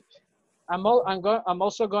 hold on. I'm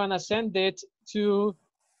also going to send it to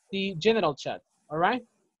the general chat, all right?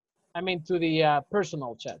 I mean, to the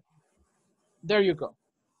personal chat. There you go.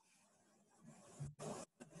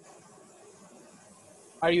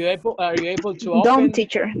 Are you able to open? Done,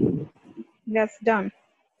 teacher. That's done.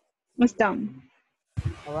 It's done.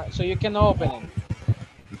 All right, so you can open it.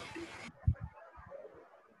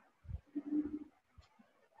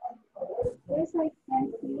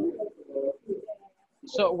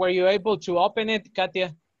 So were you able to open it,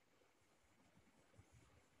 Katia?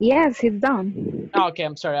 Yes, it's done. Oh, okay,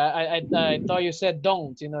 I'm sorry. I thought you said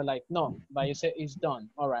don't, you know, like no, but you said it's done.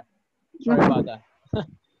 All right. Sorry about that.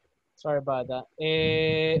 Sorry about that.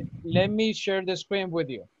 Let me share the screen with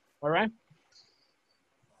you. All right.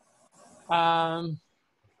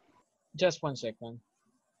 Just one second.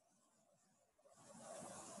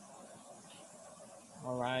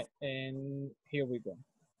 All right, and here we go.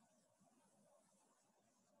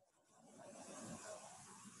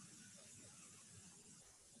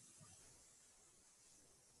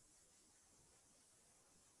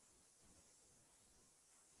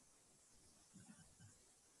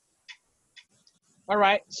 All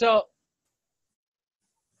right. So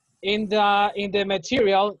in the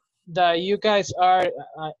material that you guys are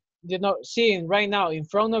seeing right now in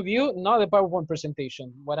front of you, not the PowerPoint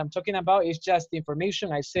presentation. What I'm talking about is just the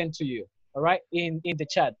information I sent to you. All right, in the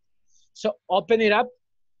chat. So open it up,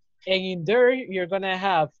 and in there you're gonna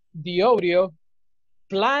have the audio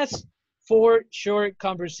plus 4 short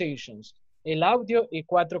conversations. El audio y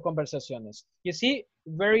 4 conversaciones. You see,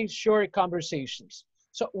 very short conversations.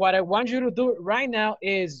 So what I want you to do right now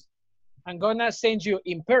is I'm gonna send you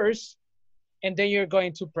in pairs, and then you're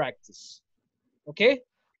going to practice. Okay?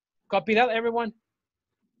 Copy that, everyone?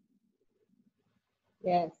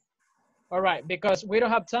 Yes. All right, because we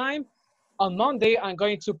don't have time, on Monday, I'm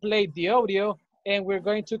going to play the audio, and we're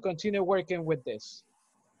going to continue working with this.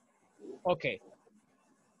 Okay.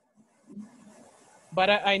 But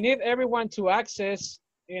I need everyone to access,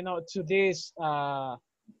 to this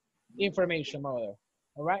information model.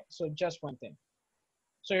 All right, so just one thing.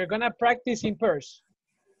 So you're gonna practice in pairs.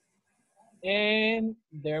 And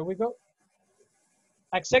there we go.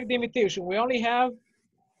 Accept the invitation. We only have,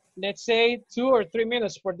 let's say, 2 or 3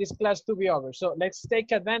 minutes for this class to be over. So let's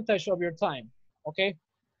take advantage of your time, okay?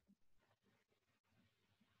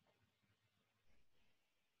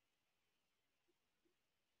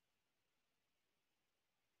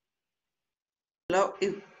 Hello,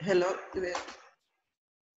 hello.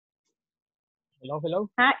 Hello, hello.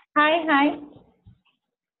 Hi.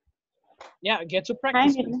 Yeah, get to Hi,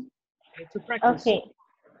 practice. Mirna. Get to practice. Okay.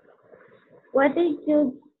 What did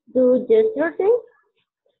you do yesterday?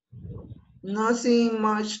 Nothing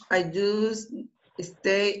much. I just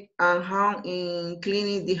stay at home in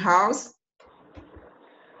cleaning the house.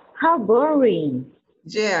 How boring.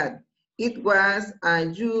 Yeah, it was.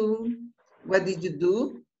 And you, what did you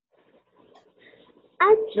do?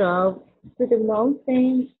 I drove to the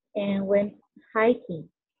mountains and went hiking.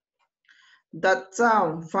 That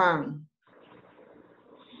sounds fun.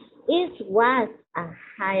 It was a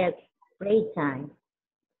great time.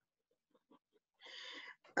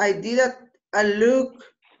 I did a look.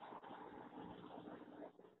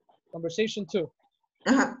 Conversation 2.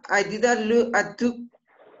 I did a look. I took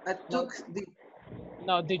the.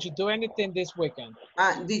 No, did you do anything this weekend?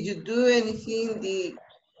 Did you do anything the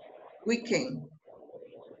weekend?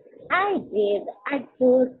 I did. I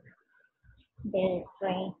took the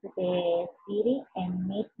train to the city and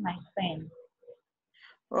meet my friends.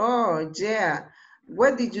 Oh, yeah.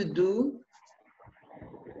 What did you do?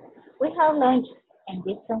 We had lunch and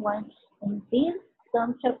did some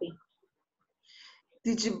shopping.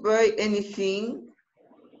 Did you buy anything?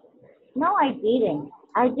 No, I didn't.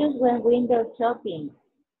 I just went window shopping.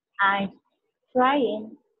 I'm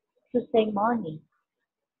trying to save money.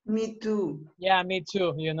 Me too. Yeah, me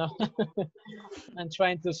too, I'm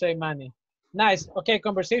trying to save money. Nice. Okay,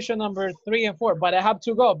 conversation number 3 and 4, but I have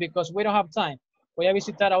to go because we don't have time. Voy a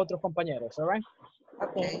visitar a otros compañeros, all right?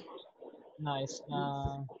 Okay. Nice.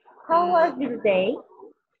 How was your day?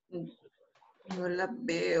 No la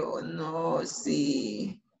veo, no,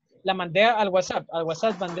 sí. La mandé al WhatsApp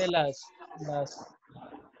mandé las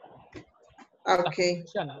Okay.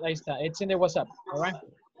 Ahí está, it's in the WhatsApp, all right?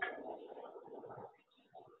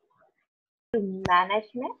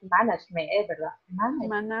 Management, ¿verdad?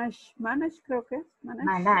 Manage creo que es.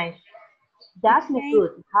 Manage. That's not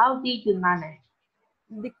good. How did you manage?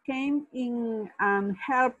 They came in and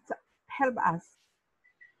help us.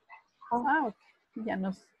 Oh. Ya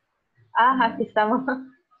nos. Aquí estamos.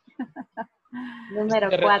 Número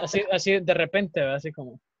 4. Así de repente, así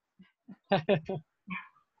como.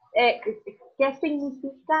 ¿Qué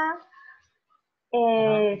significa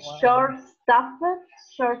short staffed?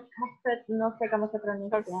 No sé cómo se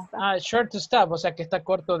pronuncia. Short to staff, o sea que está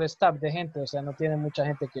corto de staff, de gente, o sea, no tiene mucha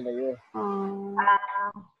gente que le ayude.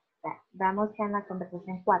 Vamos en la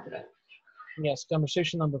conversación 4. Yes,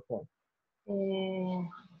 conversation number 4.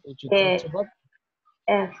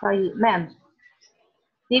 Sorry, ma'am.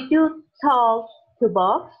 Did you talk to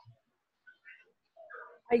Bob?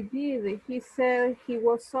 I did. He said he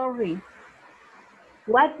was sorry.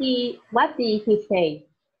 What did he say?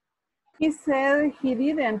 He said he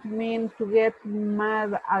didn't mean to get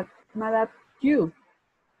mad at you.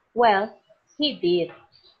 Well, he did.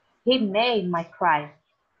 He made me cry.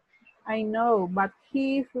 I know, but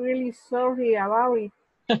he's really sorry about it.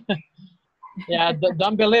 Yeah,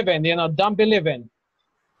 don't believe in, don't believe in.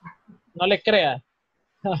 No le crea.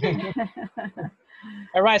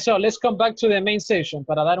 All right, so let's come back to the main session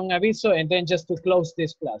para dar un aviso and then just to close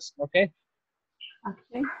this class, okay?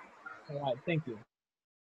 Okay. All right, thank you.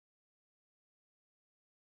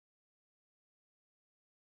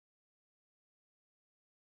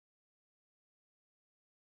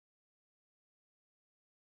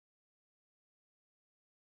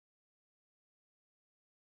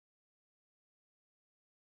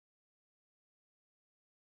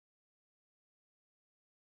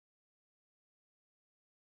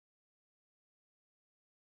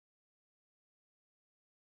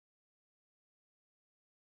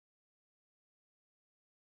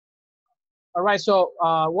 All right, so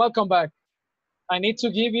welcome back. I need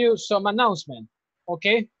to give you some announcement,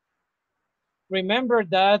 okay? Remember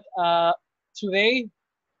that today,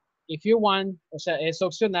 if you want, o sea, es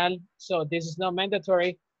opcional, so this is not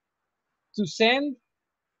mandatory, to send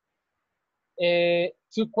 2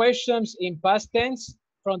 questions in past tense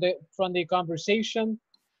from the conversation,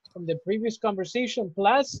 from the previous conversation,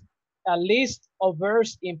 plus a list of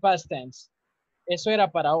verbs in past tense. Eso era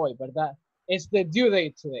para hoy, ¿verdad? It's the due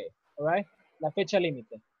date today, all right? La fecha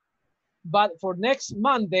límite. But for next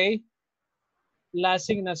Monday, la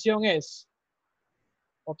asignación es,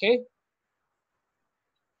 ¿ok?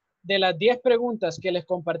 De las 10 preguntas que les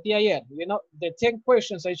compartí ayer, you know, the 10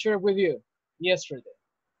 questions I shared with you yesterday.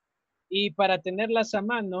 Y para tenerlas a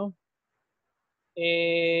mano,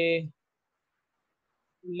 let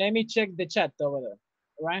me check the chat over there,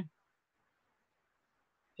 all right?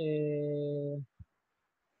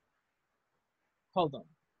 Hold on.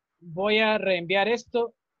 Voy a reenviar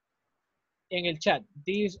esto en el chat.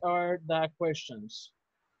 These are the questions.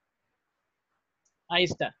 Ahí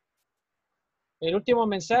está. El último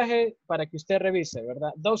mensaje para que usted revise,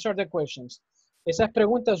 ¿verdad? Those are the questions. Esas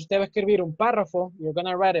preguntas, usted va a escribir un párrafo. You're going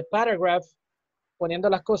to write a paragraph poniendo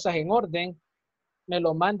las cosas en orden. Me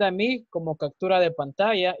lo manda a mí como captura de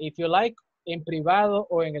pantalla, if you like, en privado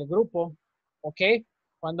o en el grupo. ¿Ok?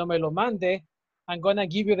 Cuando me lo mande, I'm going to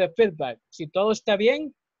give you the feedback. Si todo está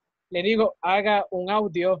bien, le digo, haga un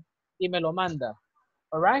audio y me lo manda.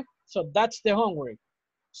 All right? So that's the homework.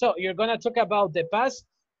 So you're going to talk about the past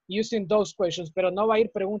using those questions, pero no va a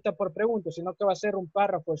ir pregunta por pregunta, sino que va a ser un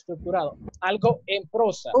párrafo estructurado. Algo en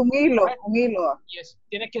prosa. Un hilo, Right? un hilo. Yes.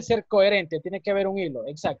 Tiene que ser coherente, tiene que haber un hilo.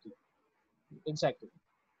 Exactly. Exactly.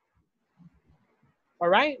 All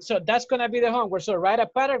right? So that's going to be the homework. So write a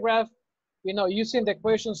paragraph, you know, using the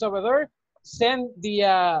questions over there. Send the,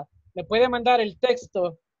 me puede mandar el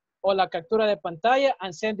texto o la captura de pantalla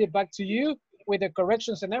and send it back to you with the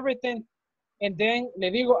corrections and everything. And then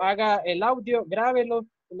le digo, haga el audio, grábelo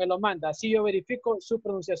y me lo manda. Así yo verifico su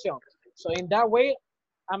pronunciación. So in that way,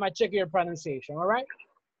 I'm going to check your pronunciation, all right?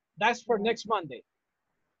 That's for next Monday.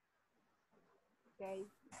 Okay.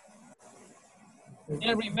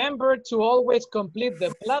 And remember to always complete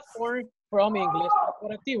the platform from Inglés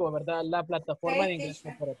Corporativo, ¿verdad? La plataforma de Inglés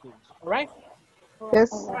Corporativo. All right?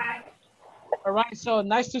 Yes. All right, so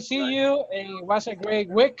nice to see you. It was a great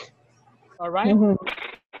week. All right?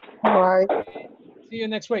 All right. See you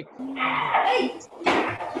next week.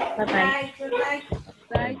 Bye-bye.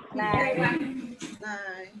 Bye.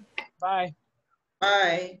 Bye.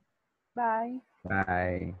 Bye. Bye.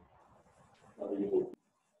 Bye.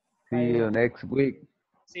 See you next week.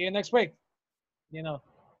 See you next week. You know.